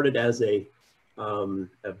was started as a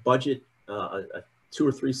budget, a 2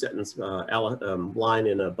 or 3 sentence line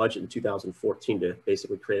in a budget in 2014 to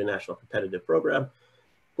basically create a national competitive program. Of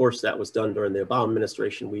course, that was done during the Obama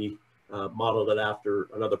administration. We modeled it after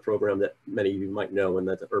another program that many of you might know, and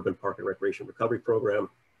that's the Urban Park and Recreation Recovery Program.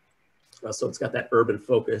 So it's got that urban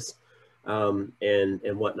focus and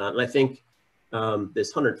whatnot. And I think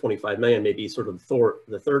this 125 million may be sort of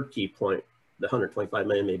the third key point. The 125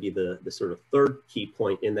 million may be the sort of third key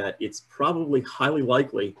point, in that it's probably highly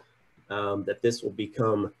likely that this will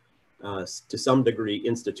become, to some degree,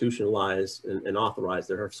 institutionalized and authorized.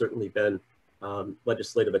 There have certainly been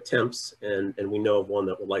legislative attempts, and we know of one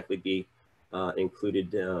that will likely be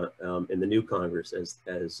included in the new Congress as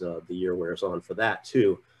the year wears on for that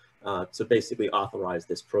too, to basically authorize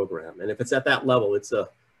this program. And if it's at that level,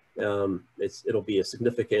 it'll be a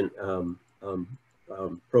significant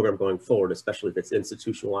program going forward, especially if it's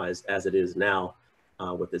institutionalized as it is now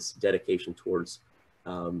with its dedication towards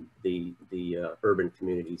the urban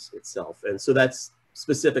communities itself. And so that's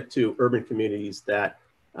specific to urban communities that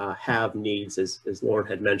have needs, as Lauren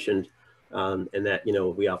had mentioned, and that, you know,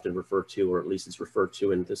 we often refer to, or at least it's referred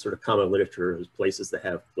to in the sort of common literature, as places that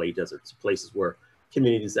have play deserts, places where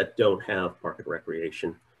communities that don't have park and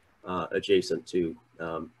recreation adjacent to,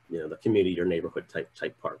 you know, the community or neighborhood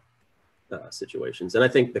type park situations. And I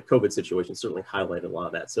think the COVID situation certainly highlighted a lot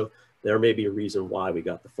of that. So there may be a reason why we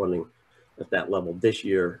got the funding at that level this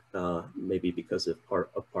year, maybe because of part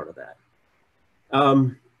of that.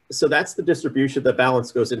 So that's the distribution. The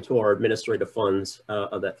balance goes into our administrative funds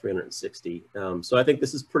of that 360. So I think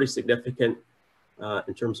this is pretty significant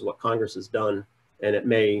in terms of what Congress has done, and it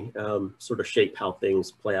may sort of shape how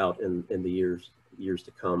things play out in the years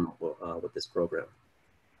to come with this program.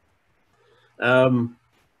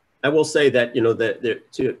 I will say that, you know,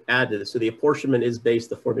 to add to this, so the apportionment is based,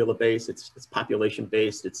 the formula based, it's population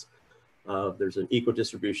based, it's there's an equal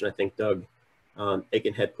distribution. I think Doug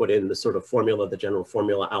Aiken had put in the sort of formula, the general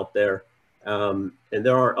formula out there. And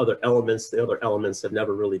there are other elements. The other elements have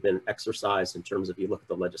never really been exercised in terms of, you look at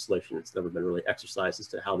the legislation, it's never been really exercised as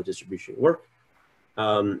to how the distribution work.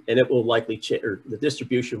 And it will likely change, or the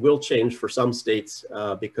distribution will change for some states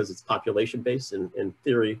because it's population based. And in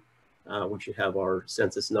theory, we should have our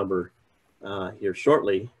census number here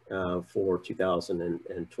shortly for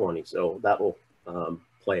 2020. So that will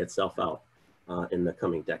play itself out in the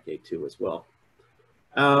coming decade too as well.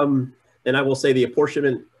 And I will say the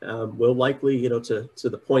apportionment will likely, you know, to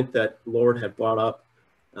the point that Lauren had brought up,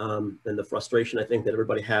 and the frustration I think that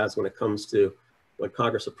everybody has when it comes to when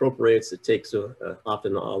Congress appropriates, it takes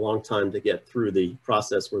often a long time to get through the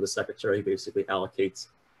process where the secretary basically allocates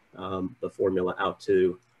the formula out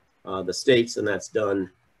to the states, and that's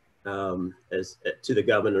done to the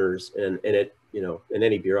governors, and it, you know, in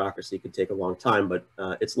any bureaucracy could take a long time, but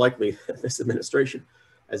it's likely this administration,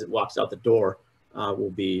 as it walks out the door,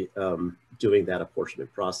 will be doing that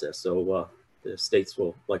apportionment process. So the states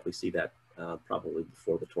will likely see that probably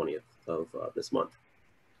before the 20th of this month.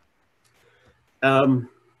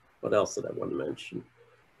 What else did I want to mention?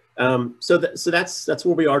 So that's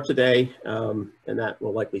where we are today, and that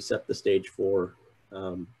will likely set the stage for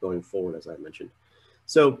going forward, as I mentioned.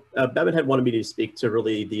 So Bevan had wanted me to speak to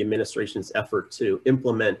really the administration's effort to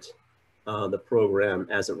implement the program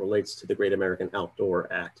as it relates to the Great American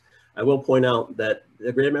Outdoor Act. I will point out that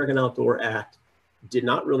the Great American Outdoor Act did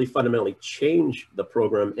not really fundamentally change the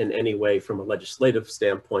program in any way from a legislative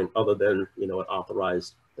standpoint, other than, you know, it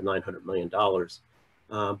authorized the $900 million.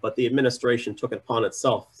 But the administration took it upon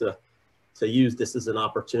itself to use this as an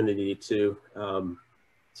opportunity to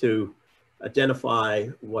identify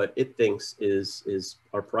what it thinks is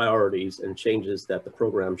our priorities and changes that the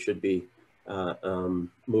program should be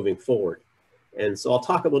moving forward. And so I'll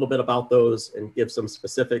talk a little bit about those and give some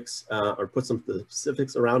specifics or put some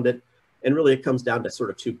specifics around it. And really it comes down to sort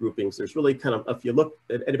of two groupings. There's really kind of, if you look,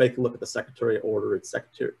 anybody can look at the Secretary Order, it's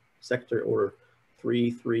Secretary Order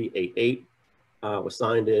 3388, was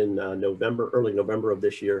signed in early November of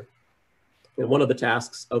this year. And one of the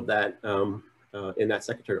tasks of that, in that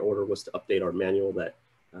Secretary Order, was to update our manual that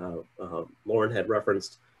Lauren had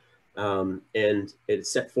referenced. And it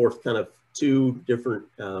set forth kind of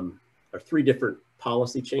three different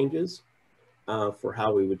policy changes for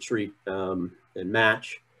how we would treat and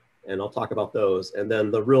match. And I'll talk about those. And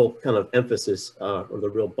then the real kind of emphasis, or the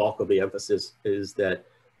real bulk of the emphasis, is that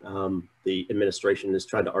the administration is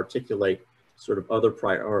trying to articulate sort of other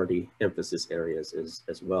priority emphasis areas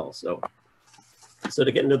as well. So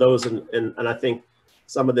to get into those, and I think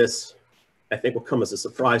some of this, I think, will come as a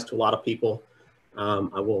surprise to a lot of people.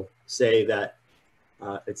 I will say that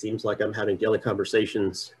it seems like I'm having daily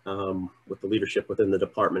conversations with the leadership within the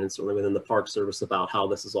department and certainly within the Park Service about how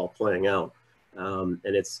this is all playing out. And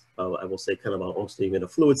it's, I will say, kind of almost even a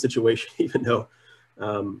fluid situation, even though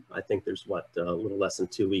I think there's a little less than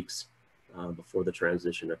 2 weeks before the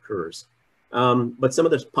transition occurs. But some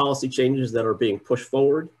of the policy changes that are being pushed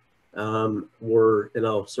forward were, and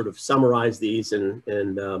I'll sort of summarize these and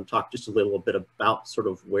talk just a little bit about sort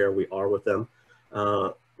of where we are with them.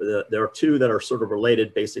 There are two that are sort of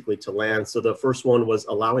related basically to land. So the first one was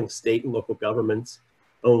allowing state and local governments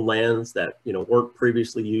own lands that, you know, weren't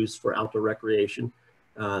previously used for outdoor recreation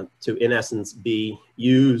to, in essence, be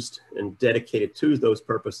used and dedicated to those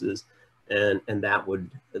purposes. And that would,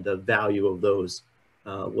 the value of those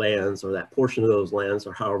lands, or that portion of those lands,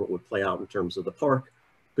 or however it would play out in terms of the park,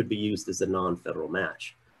 could be used as a non-federal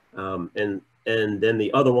match. And then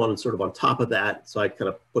the other one sort of on top of that, so I kind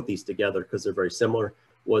of put these together because they're very similar,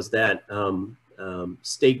 was that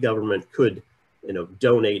state government could, you know,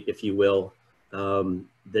 donate, if you will, some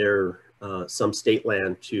state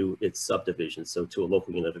land to its subdivision, so to a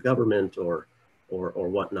local unit of government or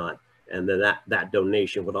whatnot. And then that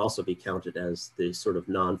donation would also be counted as the sort of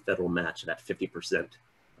non-federal match, that 50%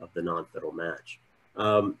 of the non-federal match.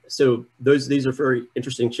 So these are very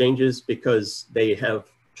interesting changes because they have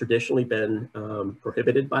traditionally been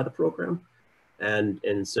prohibited by the program.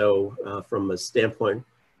 And so from a standpoint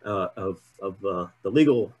of the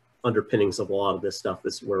legal underpinnings of a lot of this stuff,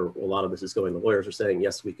 this is where a lot of this is going. The lawyers are saying,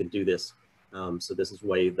 yes, we can do this. So this is the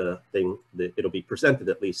way it'll be presented,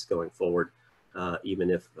 at least going forward, even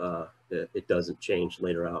if it doesn't change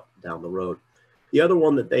later out down the road. The other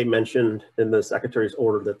one that they mentioned in the Secretary's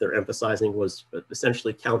order that they're emphasizing was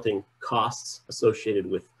essentially counting costs associated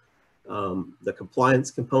with the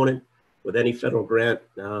compliance component with any federal grant,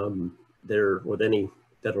 with any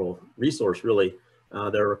federal resource, really.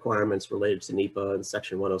 There are requirements related to NEPA and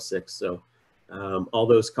Section 106. So all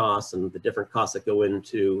those costs and the different costs that go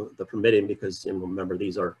into the permitting, because remember,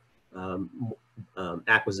 these are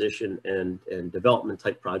acquisition and development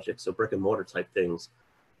type projects, so brick and mortar type things,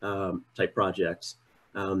 type projects,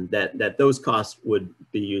 that those costs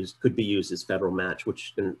could be used as federal match,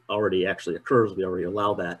 which already actually occurs. We already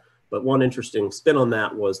allow that. But one interesting spin on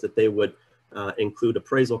that was that they would include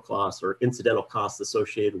appraisal costs or incidental costs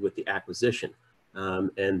associated with the acquisition.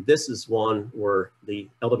 And this is one where the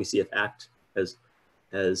LWCF Act has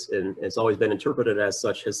always been interpreted as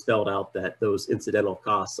such, has spelled out that those incidental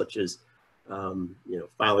costs, such as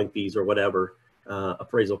filing fees or whatever,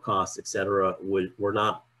 appraisal costs, et cetera, were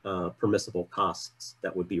not permissible costs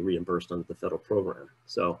that would be reimbursed under the federal program.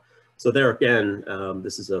 So there again,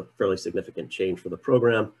 this is a fairly significant change for the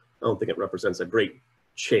program. I don't think it represents a great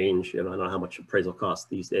change. I don't know how much appraisal costs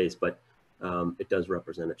these days, but it does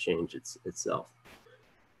represent a change itself.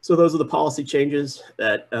 So those are the policy changes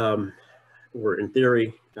that were in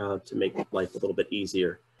theory to make life a little bit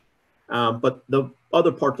easier. But the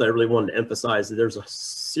other part that I really wanted to emphasize is there's a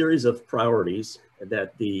series of priorities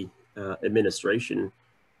that the administration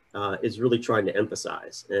is really trying to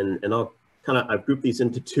emphasize. And I've grouped these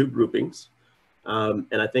into two groupings.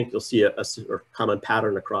 And I think you'll see a common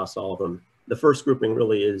pattern across all of them. The first grouping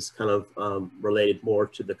really is kind of related more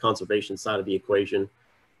to the conservation side of the equation.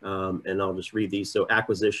 And I'll just read these. So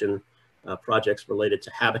acquisition projects related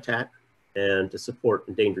to habitat and to support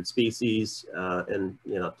endangered species, and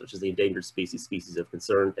such as the endangered species of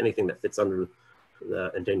concern, anything that fits under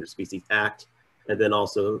the Endangered Species Act, and then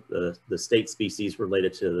also the state species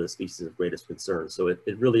related to the species of greatest concern. So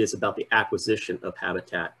it really is about the acquisition of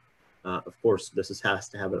habitat. Of course, this has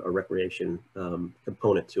to have a recreation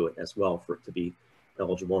component to it as well for it to be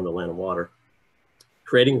eligible in the land and water.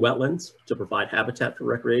 Creating wetlands to provide habitat for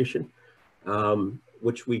recreation,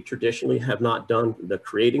 which we traditionally have not done the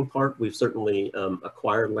creating part. We've certainly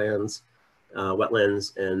acquired lands,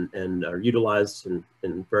 wetlands, and are utilized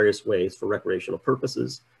in various ways for recreational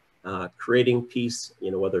purposes. Creating piece,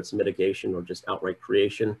 whether it's mitigation or just outright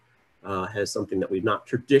creation, has something that we've not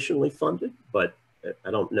traditionally funded, but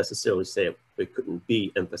I don't necessarily say it couldn't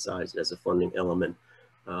be emphasized as a funding element.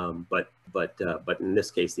 But in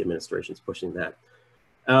this case, the administration is pushing that.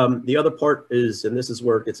 The other part is, and this is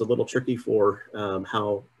where it gets a little tricky for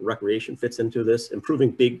how recreation fits into this,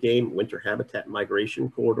 improving big game winter habitat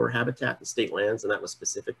migration corridor habitat in state lands, and that was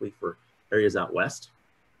specifically for areas out west.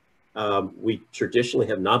 We traditionally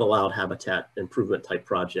have not allowed habitat improvement type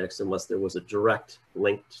projects unless there was a direct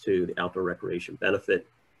link to the outdoor recreation benefit.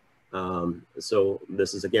 So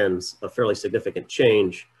this is, again, a fairly significant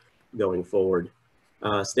change going forward.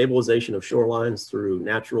 Stabilization of shorelines through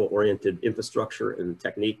natural-oriented infrastructure and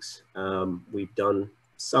techniques. We've done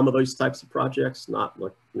some of those types of projects, not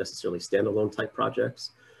like necessarily standalone type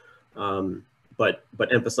projects, but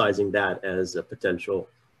emphasizing that as a potential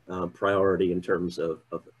priority in terms of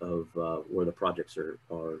where the projects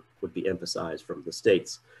would be emphasized from the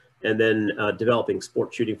states. And then developing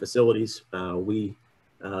sport shooting facilities. We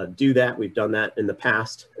do that. We've done that in the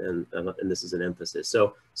past, and this is an emphasis.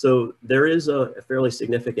 So there is a fairly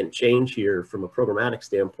significant change here from a programmatic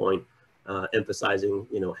standpoint, emphasizing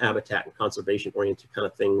habitat and conservation oriented kind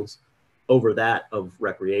of things over that of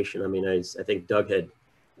recreation. I mean, I think Doug had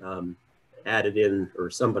added in, or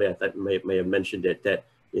somebody I thought may have mentioned it, that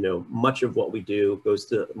much of what we do goes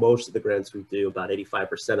to most of the grants we do. About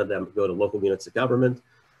 85% of them go to local units of government,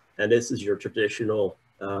 and this is your traditional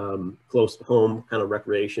close to home kind of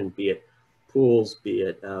recreation, be it pools, be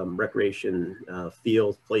it recreation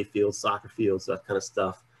fields, play fields, soccer fields, that kind of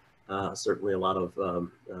stuff. Certainly a lot of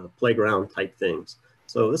playground type things.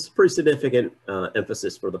 So this is a pretty significant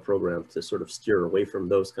emphasis for the program to sort of steer away from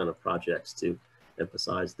those kind of projects to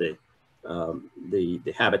emphasize the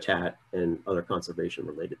the habitat and other conservation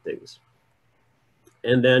related things.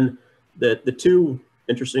 And then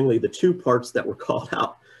interestingly, the two parts that were called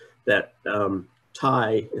out that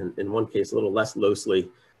tie, in one case a little less loosely,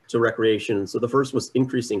 to recreation. So the first was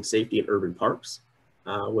increasing safety in urban parks,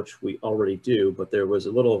 which we already do, but there was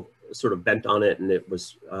a little sort of bent on it, and it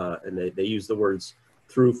was, and they used the words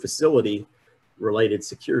through facility related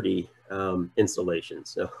security installations.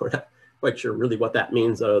 So we're not quite sure really what that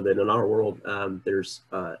means, other than in our world, there's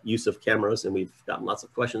use of cameras, and we've gotten lots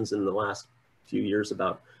of questions in the last few years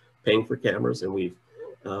about paying for cameras, and we've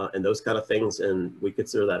and those kind of things, and we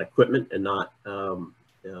consider that equipment and not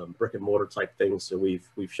brick and mortar type things. So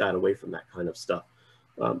we've shied away from that kind of stuff.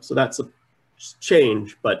 So that's a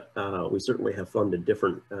change, but we certainly have funded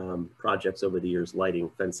different projects over the years,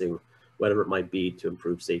 lighting, fencing, whatever it might be, to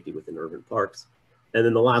improve safety within urban parks. And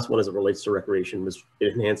then the last one, as it relates to recreation, was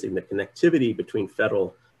enhancing the connectivity between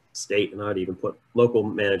federal, state, and I'd even put local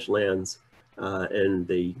managed lands. And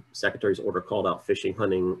the Secretary's order called out fishing,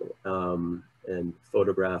 hunting, and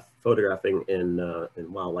photographing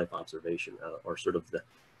and wildlife observation are sort of the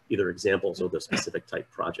either examples or the specific type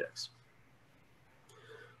projects.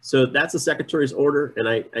 So that's the Secretary's order, and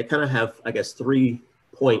I kind of have, I guess, 3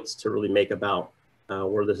 points to really make about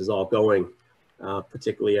where this is all going,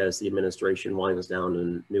 particularly as the administration winds down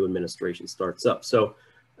and new administration starts up. So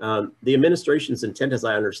the administration's intent, as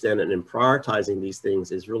I understand it, in prioritizing these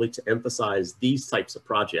things is really to emphasize these types of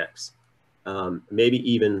projects, maybe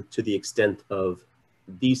even to the extent of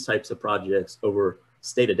these types of projects over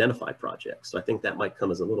state identified projects. So I think that might come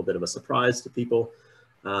as a little bit of a surprise to people.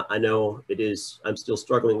 I know it is, I'm still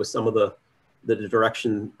struggling with some of the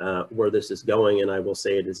direction where this is going, and I will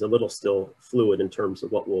say it is a little still fluid in terms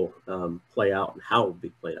of what will play out and how it will be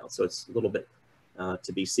played out. So it's a little bit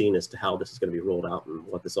to be seen as to how this is going to be rolled out and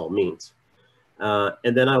what this all means.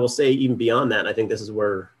 And then I will say, even beyond that, I think this is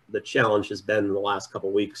where the challenge has been in the last couple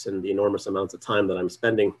of weeks, and the enormous amounts of time that I'm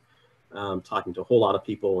spending talking to a whole lot of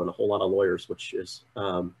people and a whole lot of lawyers, which is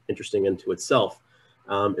interesting into itself,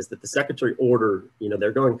 is that the Secretary order,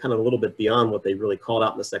 they're going kind of a little bit beyond what they really called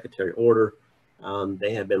out in the Secretary order.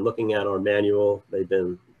 They have been looking at our manual. They've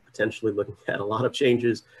been potentially looking at a lot of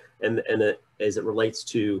changes, and as it relates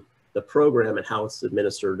to the program and how it's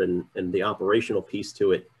administered and the operational piece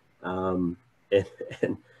to it. And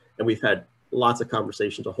we've had lots of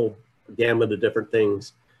conversations, a whole gamut of different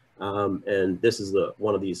things. And this is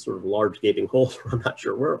one of these sort of large gaping holes where I'm not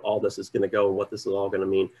sure where all this is going to go and what this is all going to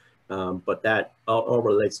mean. But that all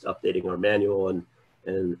relates to updating our manual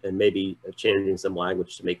and maybe changing some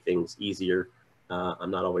language to make things easier.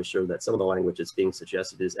 I'm not always sure that some of the language that's being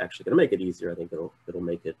suggested is actually going to make it easier. I think it'll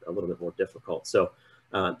make it a little bit more difficult. So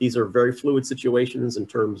these are very fluid situations in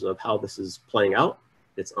terms of how this is playing out.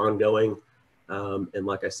 It's ongoing. And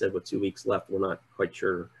like I said, with 2 weeks left, we're not quite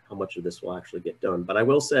sure how much of this will actually get done. But I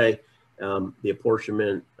will say the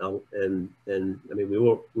apportionment and I mean,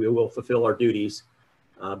 we will fulfill our duties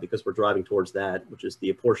because we're driving towards that, which is the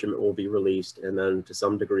apportionment will be released. And then to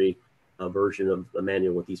some degree, a version of the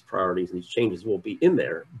manual with these priorities and these changes will be in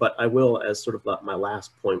there. But I will, as sort of my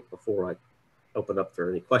last point before I open up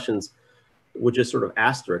for any questions, would just sort of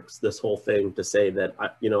asterisk this whole thing to say that,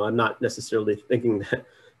 I'm not necessarily thinking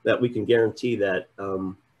that we can guarantee that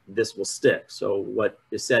this will stick. So what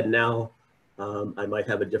is said now, I might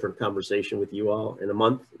have a different conversation with you all in a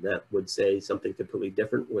month that would say something completely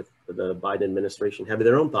different with the Biden administration having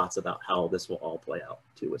their own thoughts about how this will all play out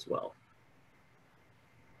too as well.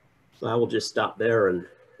 So I will just stop there and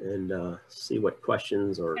see what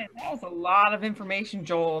questions or. That was a lot of information,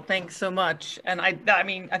 Joel. Thanks so much. And I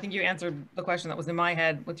mean, I think you answered the question that was in my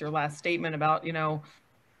head with your last statement about, the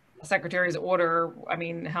Secretary's order. I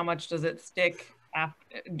mean, how much does it stick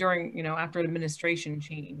after administration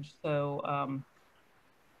change? So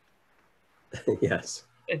yes,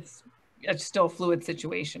 it's still a fluid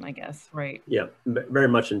situation, I guess, right? Yeah, very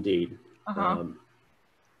much indeed.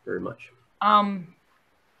 Very much.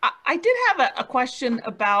 I did have a question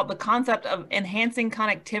about the concept of enhancing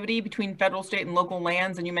connectivity between federal, state, and local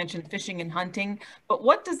lands. And you mentioned fishing and hunting, but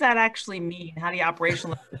what does that actually mean? How do you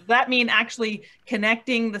operationalize? Does that mean actually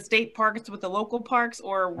connecting the state parks with the local parks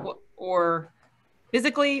or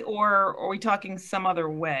physically, or are we talking some other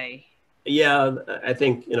way? Yeah, I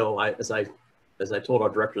think, as I told our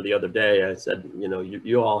director the other day, I said,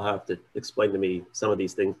 you all have to explain to me some of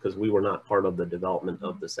these things because we were not part of the development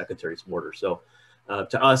of the Secretary's order. So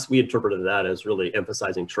to us, we interpreted that as really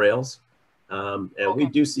emphasizing trails. And we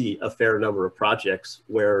do see a fair number of projects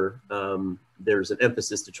where there's an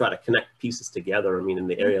emphasis to try to connect pieces together. I mean, in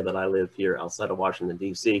the area that I live here outside of Washington,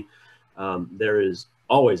 D.C., there is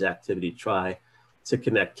always activity to try to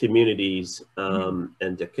connect communities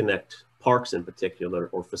and to connect parks in particular,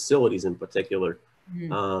 or facilities in particular,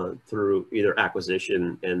 through either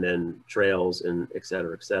acquisition and then trails and et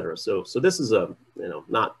cetera, et cetera. So this is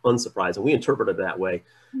not unsurprising. We interpreted it that way.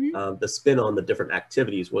 The spin on the different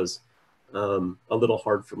activities was a little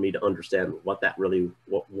hard for me to understand what that really,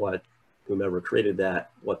 what whomever created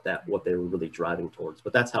that, what they were really driving towards.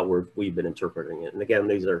 But that's how we've been interpreting it. And again,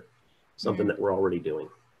 these are something that we're already doing.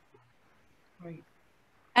 Right.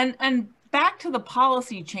 And back to the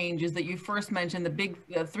policy changes that you first mentioned,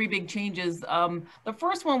 the three big changes. The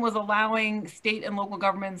first one was allowing state and local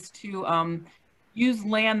governments to use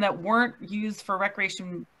land that weren't used for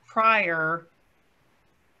recreation prior,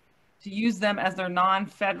 to use them as their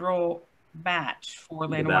non-federal match for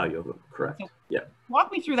land. The value of it, correct. So yeah.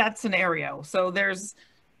 Walk me through that scenario. So there's,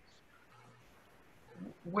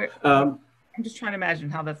 I'm just trying to imagine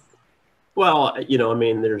how that's. Well, I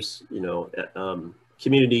mean, there's,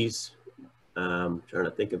 communities, trying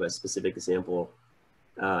to think of a specific example.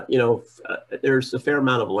 There's a fair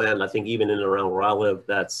amount of land, I think, even in and around where I live,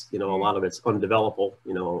 that's, a lot of it's undevelopable,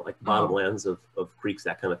 like bottomlands of creeks,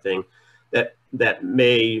 that kind of thing, that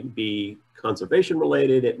may be conservation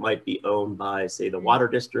related. It might be owned by, say, the water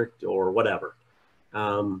district or whatever.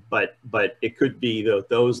 But it could be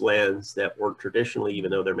those lands that weren't traditionally, even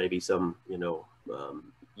though there may be some,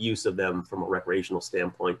 use of them from a recreational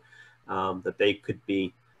standpoint, that they could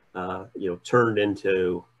be, turned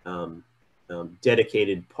into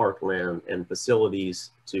dedicated parkland and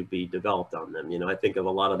facilities to be developed on them. I think of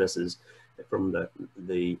a lot of this as from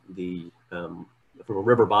from a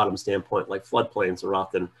river bottom standpoint, like floodplains are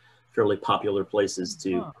often fairly popular places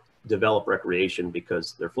to develop recreation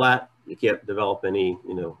because they're flat. You can't develop any,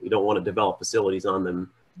 you don't want to develop facilities on them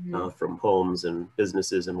from homes and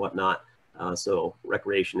businesses and whatnot. So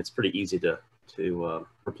recreation, it's pretty easy to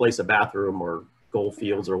replace a bathroom or goal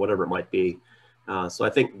fields or whatever it might be. So I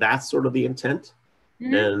think that's sort of the intent.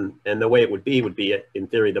 And the way it would be in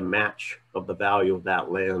theory, the match of the value of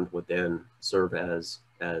that land would then serve as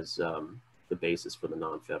the basis for the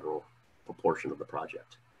non-federal proportion of the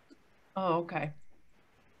project. Oh, okay.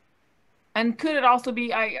 And could it also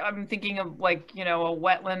be, I'm thinking of like, a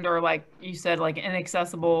wetland, or like you said, like an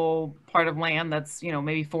inaccessible part of land that's,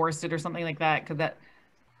 maybe forested or something like that. Could that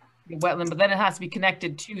be wetland, but then it has to be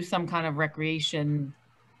connected to some kind of recreation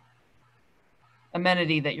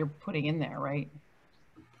amenity that you're putting in there, right?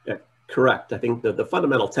 Yeah, correct. I think the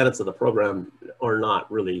fundamental tenets of the program are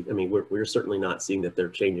not really, I mean, we're certainly not seeing that they're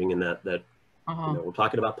changing in that we're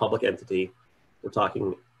talking about public entity. We're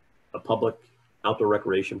talking a public outdoor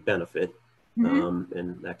recreation benefit,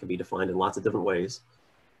 and that can be defined in lots of different ways,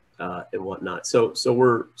 and whatnot. So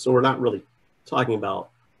we're not really talking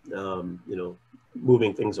about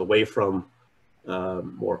moving things away from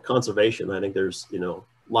more conservation. I think there's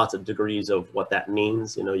lots of degrees of what that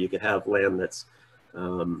means. You could have land that's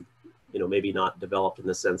maybe not developed in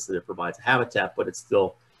the sense that it provides habitat, but it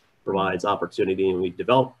still provides opportunity, and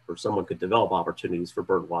someone could develop opportunities for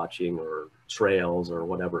bird watching or trails or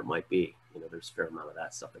whatever it might be. There's a fair amount of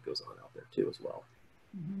that stuff that goes on out there too as well.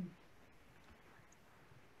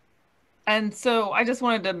 And so I just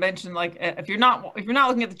wanted to mention, like, if you're not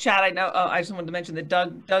looking at the chat, I know I just wanted to mention that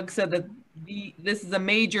Doug said that this is a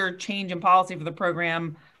major change in policy for the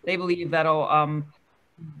program. They believe that'll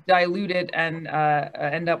dilute it and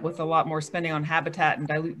end up with a lot more spending on habitat and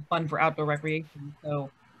dilute the fund for outdoor recreation.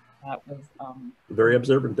 So that was very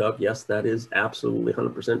observant, Doug. Yes, that is absolutely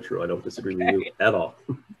 100% true. I don't disagree with you at all.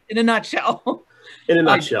 In a nutshell. In a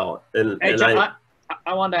nutshell. Hey, Joel,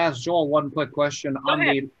 I wanted to ask Joel one quick question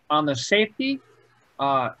on the safety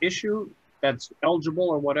issue that's eligible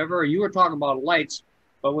or whatever. You were talking about lights,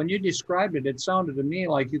 but when you described it, it sounded to me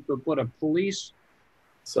like you could put a police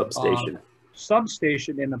substation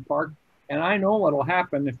in the park. And I know what'll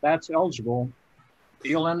happen if that's eligible.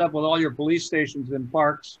 You'll end up with all your police stations in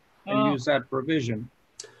parks and use that provision.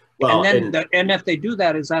 Well, and if they do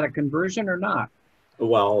that, is that a conversion or not?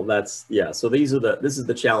 Well, so this is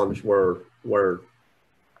the challenge where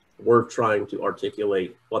we're trying to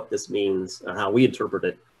articulate what this means, how we interpret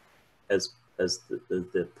it as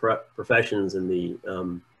the professions and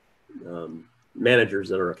the managers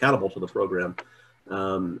that are accountable to the program,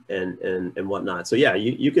 and whatnot. So yeah,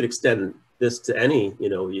 you could extend this to any,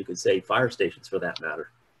 you could say fire stations for that matter,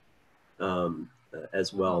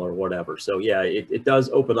 as well, or whatever. So yeah, it does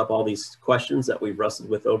open up all these questions that we've wrestled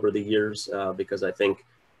with over the years, because I think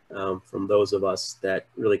from those of us that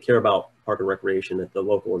really care about park and recreation at the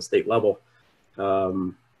local and state level,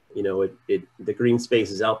 the green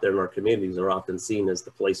spaces out there in our communities are often seen as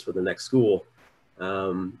the place for the next school,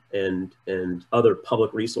 and other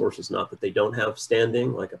public resources. Not that they don't have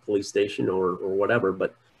standing, like a police station or whatever,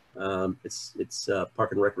 but it's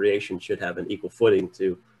Park and Recreation should have an equal footing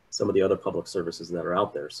to some of the other public services that are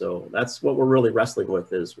out there. So that's what we're really wrestling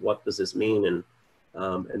with, is what does this mean?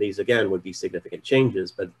 And these, again, would be significant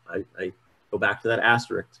changes, but I go back to that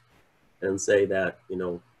asterisk and say that, you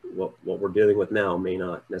know, what we're dealing with now may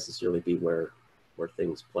not necessarily be where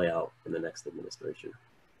things play out in the next administration.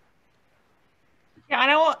 Yeah,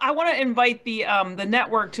 and I want to invite the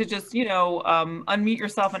network to just, you know, unmute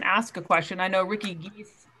yourself and ask a question. I know Ricky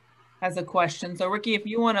Geese has a question. So Ricky, if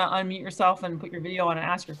you want to unmute yourself and put your video on and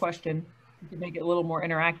ask your question, you can make it a little more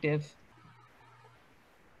interactive.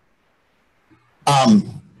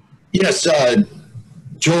 Yes,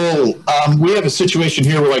 Joel, we have a situation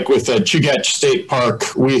here like with Chugach State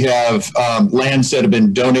Park. We have lands that have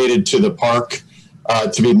been donated to the park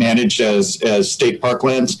to be managed as state park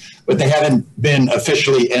lands, but they haven't been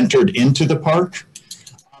officially entered into the park.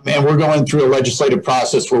 And we're going through a legislative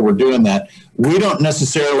process where we're doing that. We don't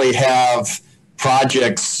necessarily have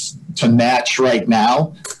projects to match right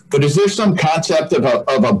now, but is there some concept of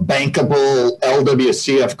a bankable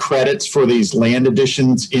LWCF credits for these land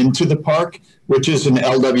additions into the park, which is an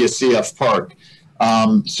LWCF park?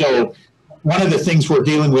 So one of the things we're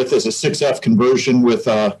dealing with is a 6F conversion with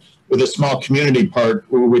a small community park,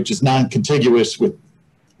 which is non-contiguous with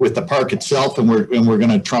the park itself, and we're going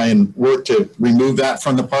to try and work to remove that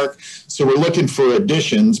from the park. So we're looking for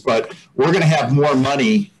additions, but we're going to have more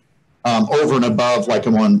money over and above, like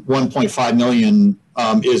 1.5 million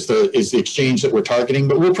is the exchange that we're targeting.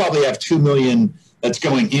 But we'll probably have 2 million that's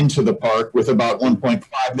going into the park, with about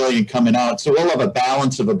 1.5 million coming out. So we'll have a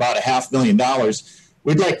balance of about $500,000.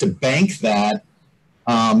 We'd like to bank that,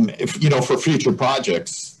 if, you know, for future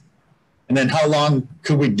projects. And then how long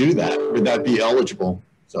could we do that? Would that be eligible?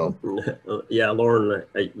 So yeah, Lauren,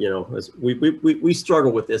 you know, we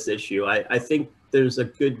struggle with this issue. I think there's a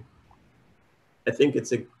good, I think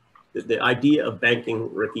it's the idea of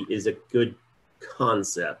banking, Ricky, is a good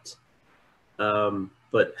concept,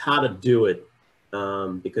 but how to do it,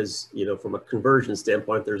 because, you know, from a conversion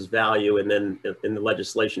standpoint, there's value, and then in the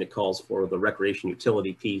legislation it calls for the recreation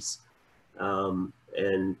utility piece,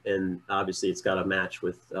 and obviously it's got to match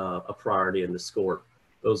with a priority and the score.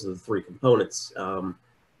 Those are the three components.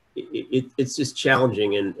 It's just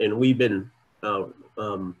challenging, and we've been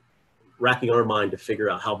racking our mind to figure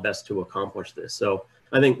out how best to accomplish this. So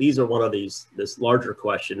I think these are one of this larger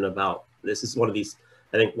question about, this is one of these,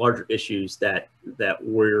 I think, larger issues that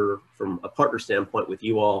we're, from a partner standpoint with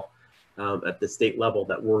you all at the state level,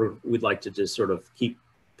 that we'd like to just sort of keep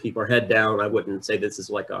our head down. I wouldn't say this is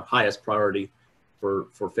like our highest priority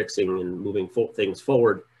for fixing and moving things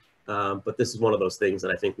forward. But this is one of those things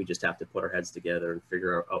that I think we just have to put our heads together and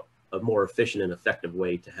figure out a more efficient and effective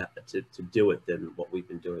way to do it than what we've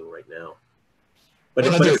been doing right now. But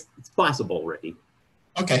it's possible, Ricky.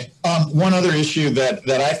 Okay. One other issue that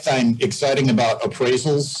I find exciting about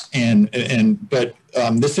appraisals, but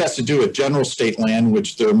this has to do with general state land,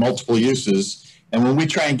 which there are multiple uses. And when we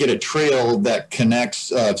try and get a trail that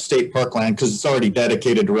connects state park land, because it's already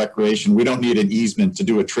dedicated to recreation, we don't need an easement to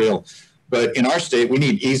do a trail. But in our state, we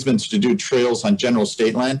need easements to do trails on general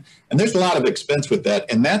state land. And there's a lot of expense with that.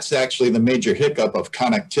 And that's actually the major hiccup of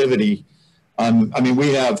connectivity. I mean,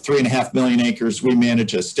 we have 3.5 million acres. We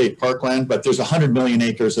manage a state park land, but there's 100 million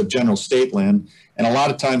acres of general state land. And a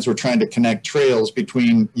lot of times we're trying to connect trails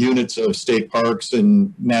between units of state parks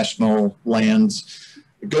and national lands.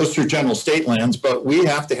 It goes through general state lands, but we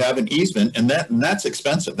have to have an easement, and that's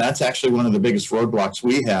expensive. That's actually one of the biggest roadblocks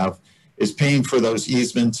we have, is paying for those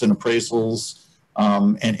easements and appraisals,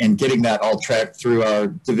 and getting that all tracked through our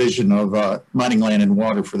division of mining land and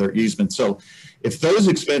water for their easements. So if those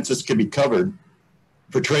expenses could be covered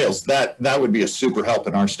for trails, that would be a super help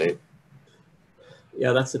in our state.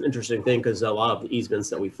 Yeah, that's an interesting thing, because a lot of the easements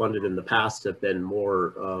that we funded in the past have been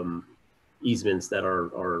more easements that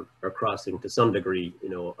are crossing, to some degree, you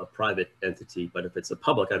know, a private entity. But if it's a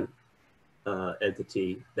public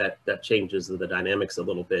entity, that changes the dynamics a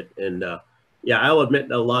little bit. And yeah, I'll admit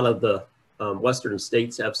a lot of the Western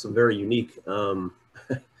states have some very unique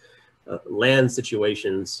land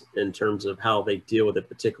situations in terms of how they deal with it,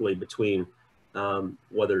 particularly between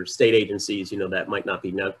whether state agencies, you know, that might not be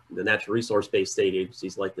the natural resource-based state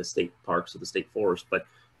agencies like the state parks or the state forest, but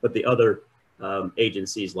the other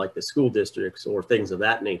agencies like the school districts or things of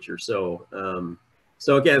that nature. So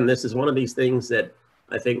so again, this is one of these things that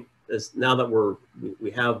I think is, now that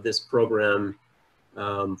we have this program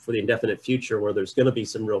for the indefinite future, where there's going to be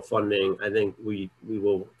some real funding, I think we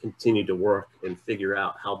will continue to work and figure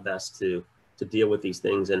out how best to to deal with these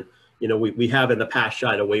things. And, you know, we have in the past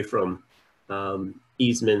shied away from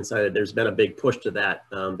easements. There's been a big push to that.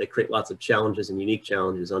 They create lots of challenges and unique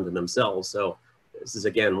challenges unto themselves. So this is,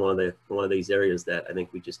 again, one of these areas that I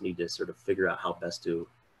think we just need to sort of figure out how best to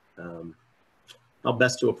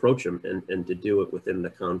approach them and to do it within the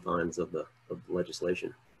confines of the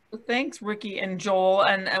legislation. Well, thanks, Ricky and Joel.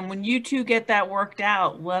 And when you two get that worked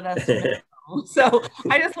out, let us know. So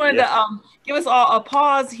I just wanted to give us all a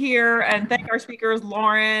pause here and thank our speakers,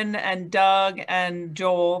 Lauren and Doug and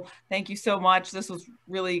Joel. Thank you so much. This was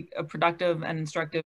really a productive and instructive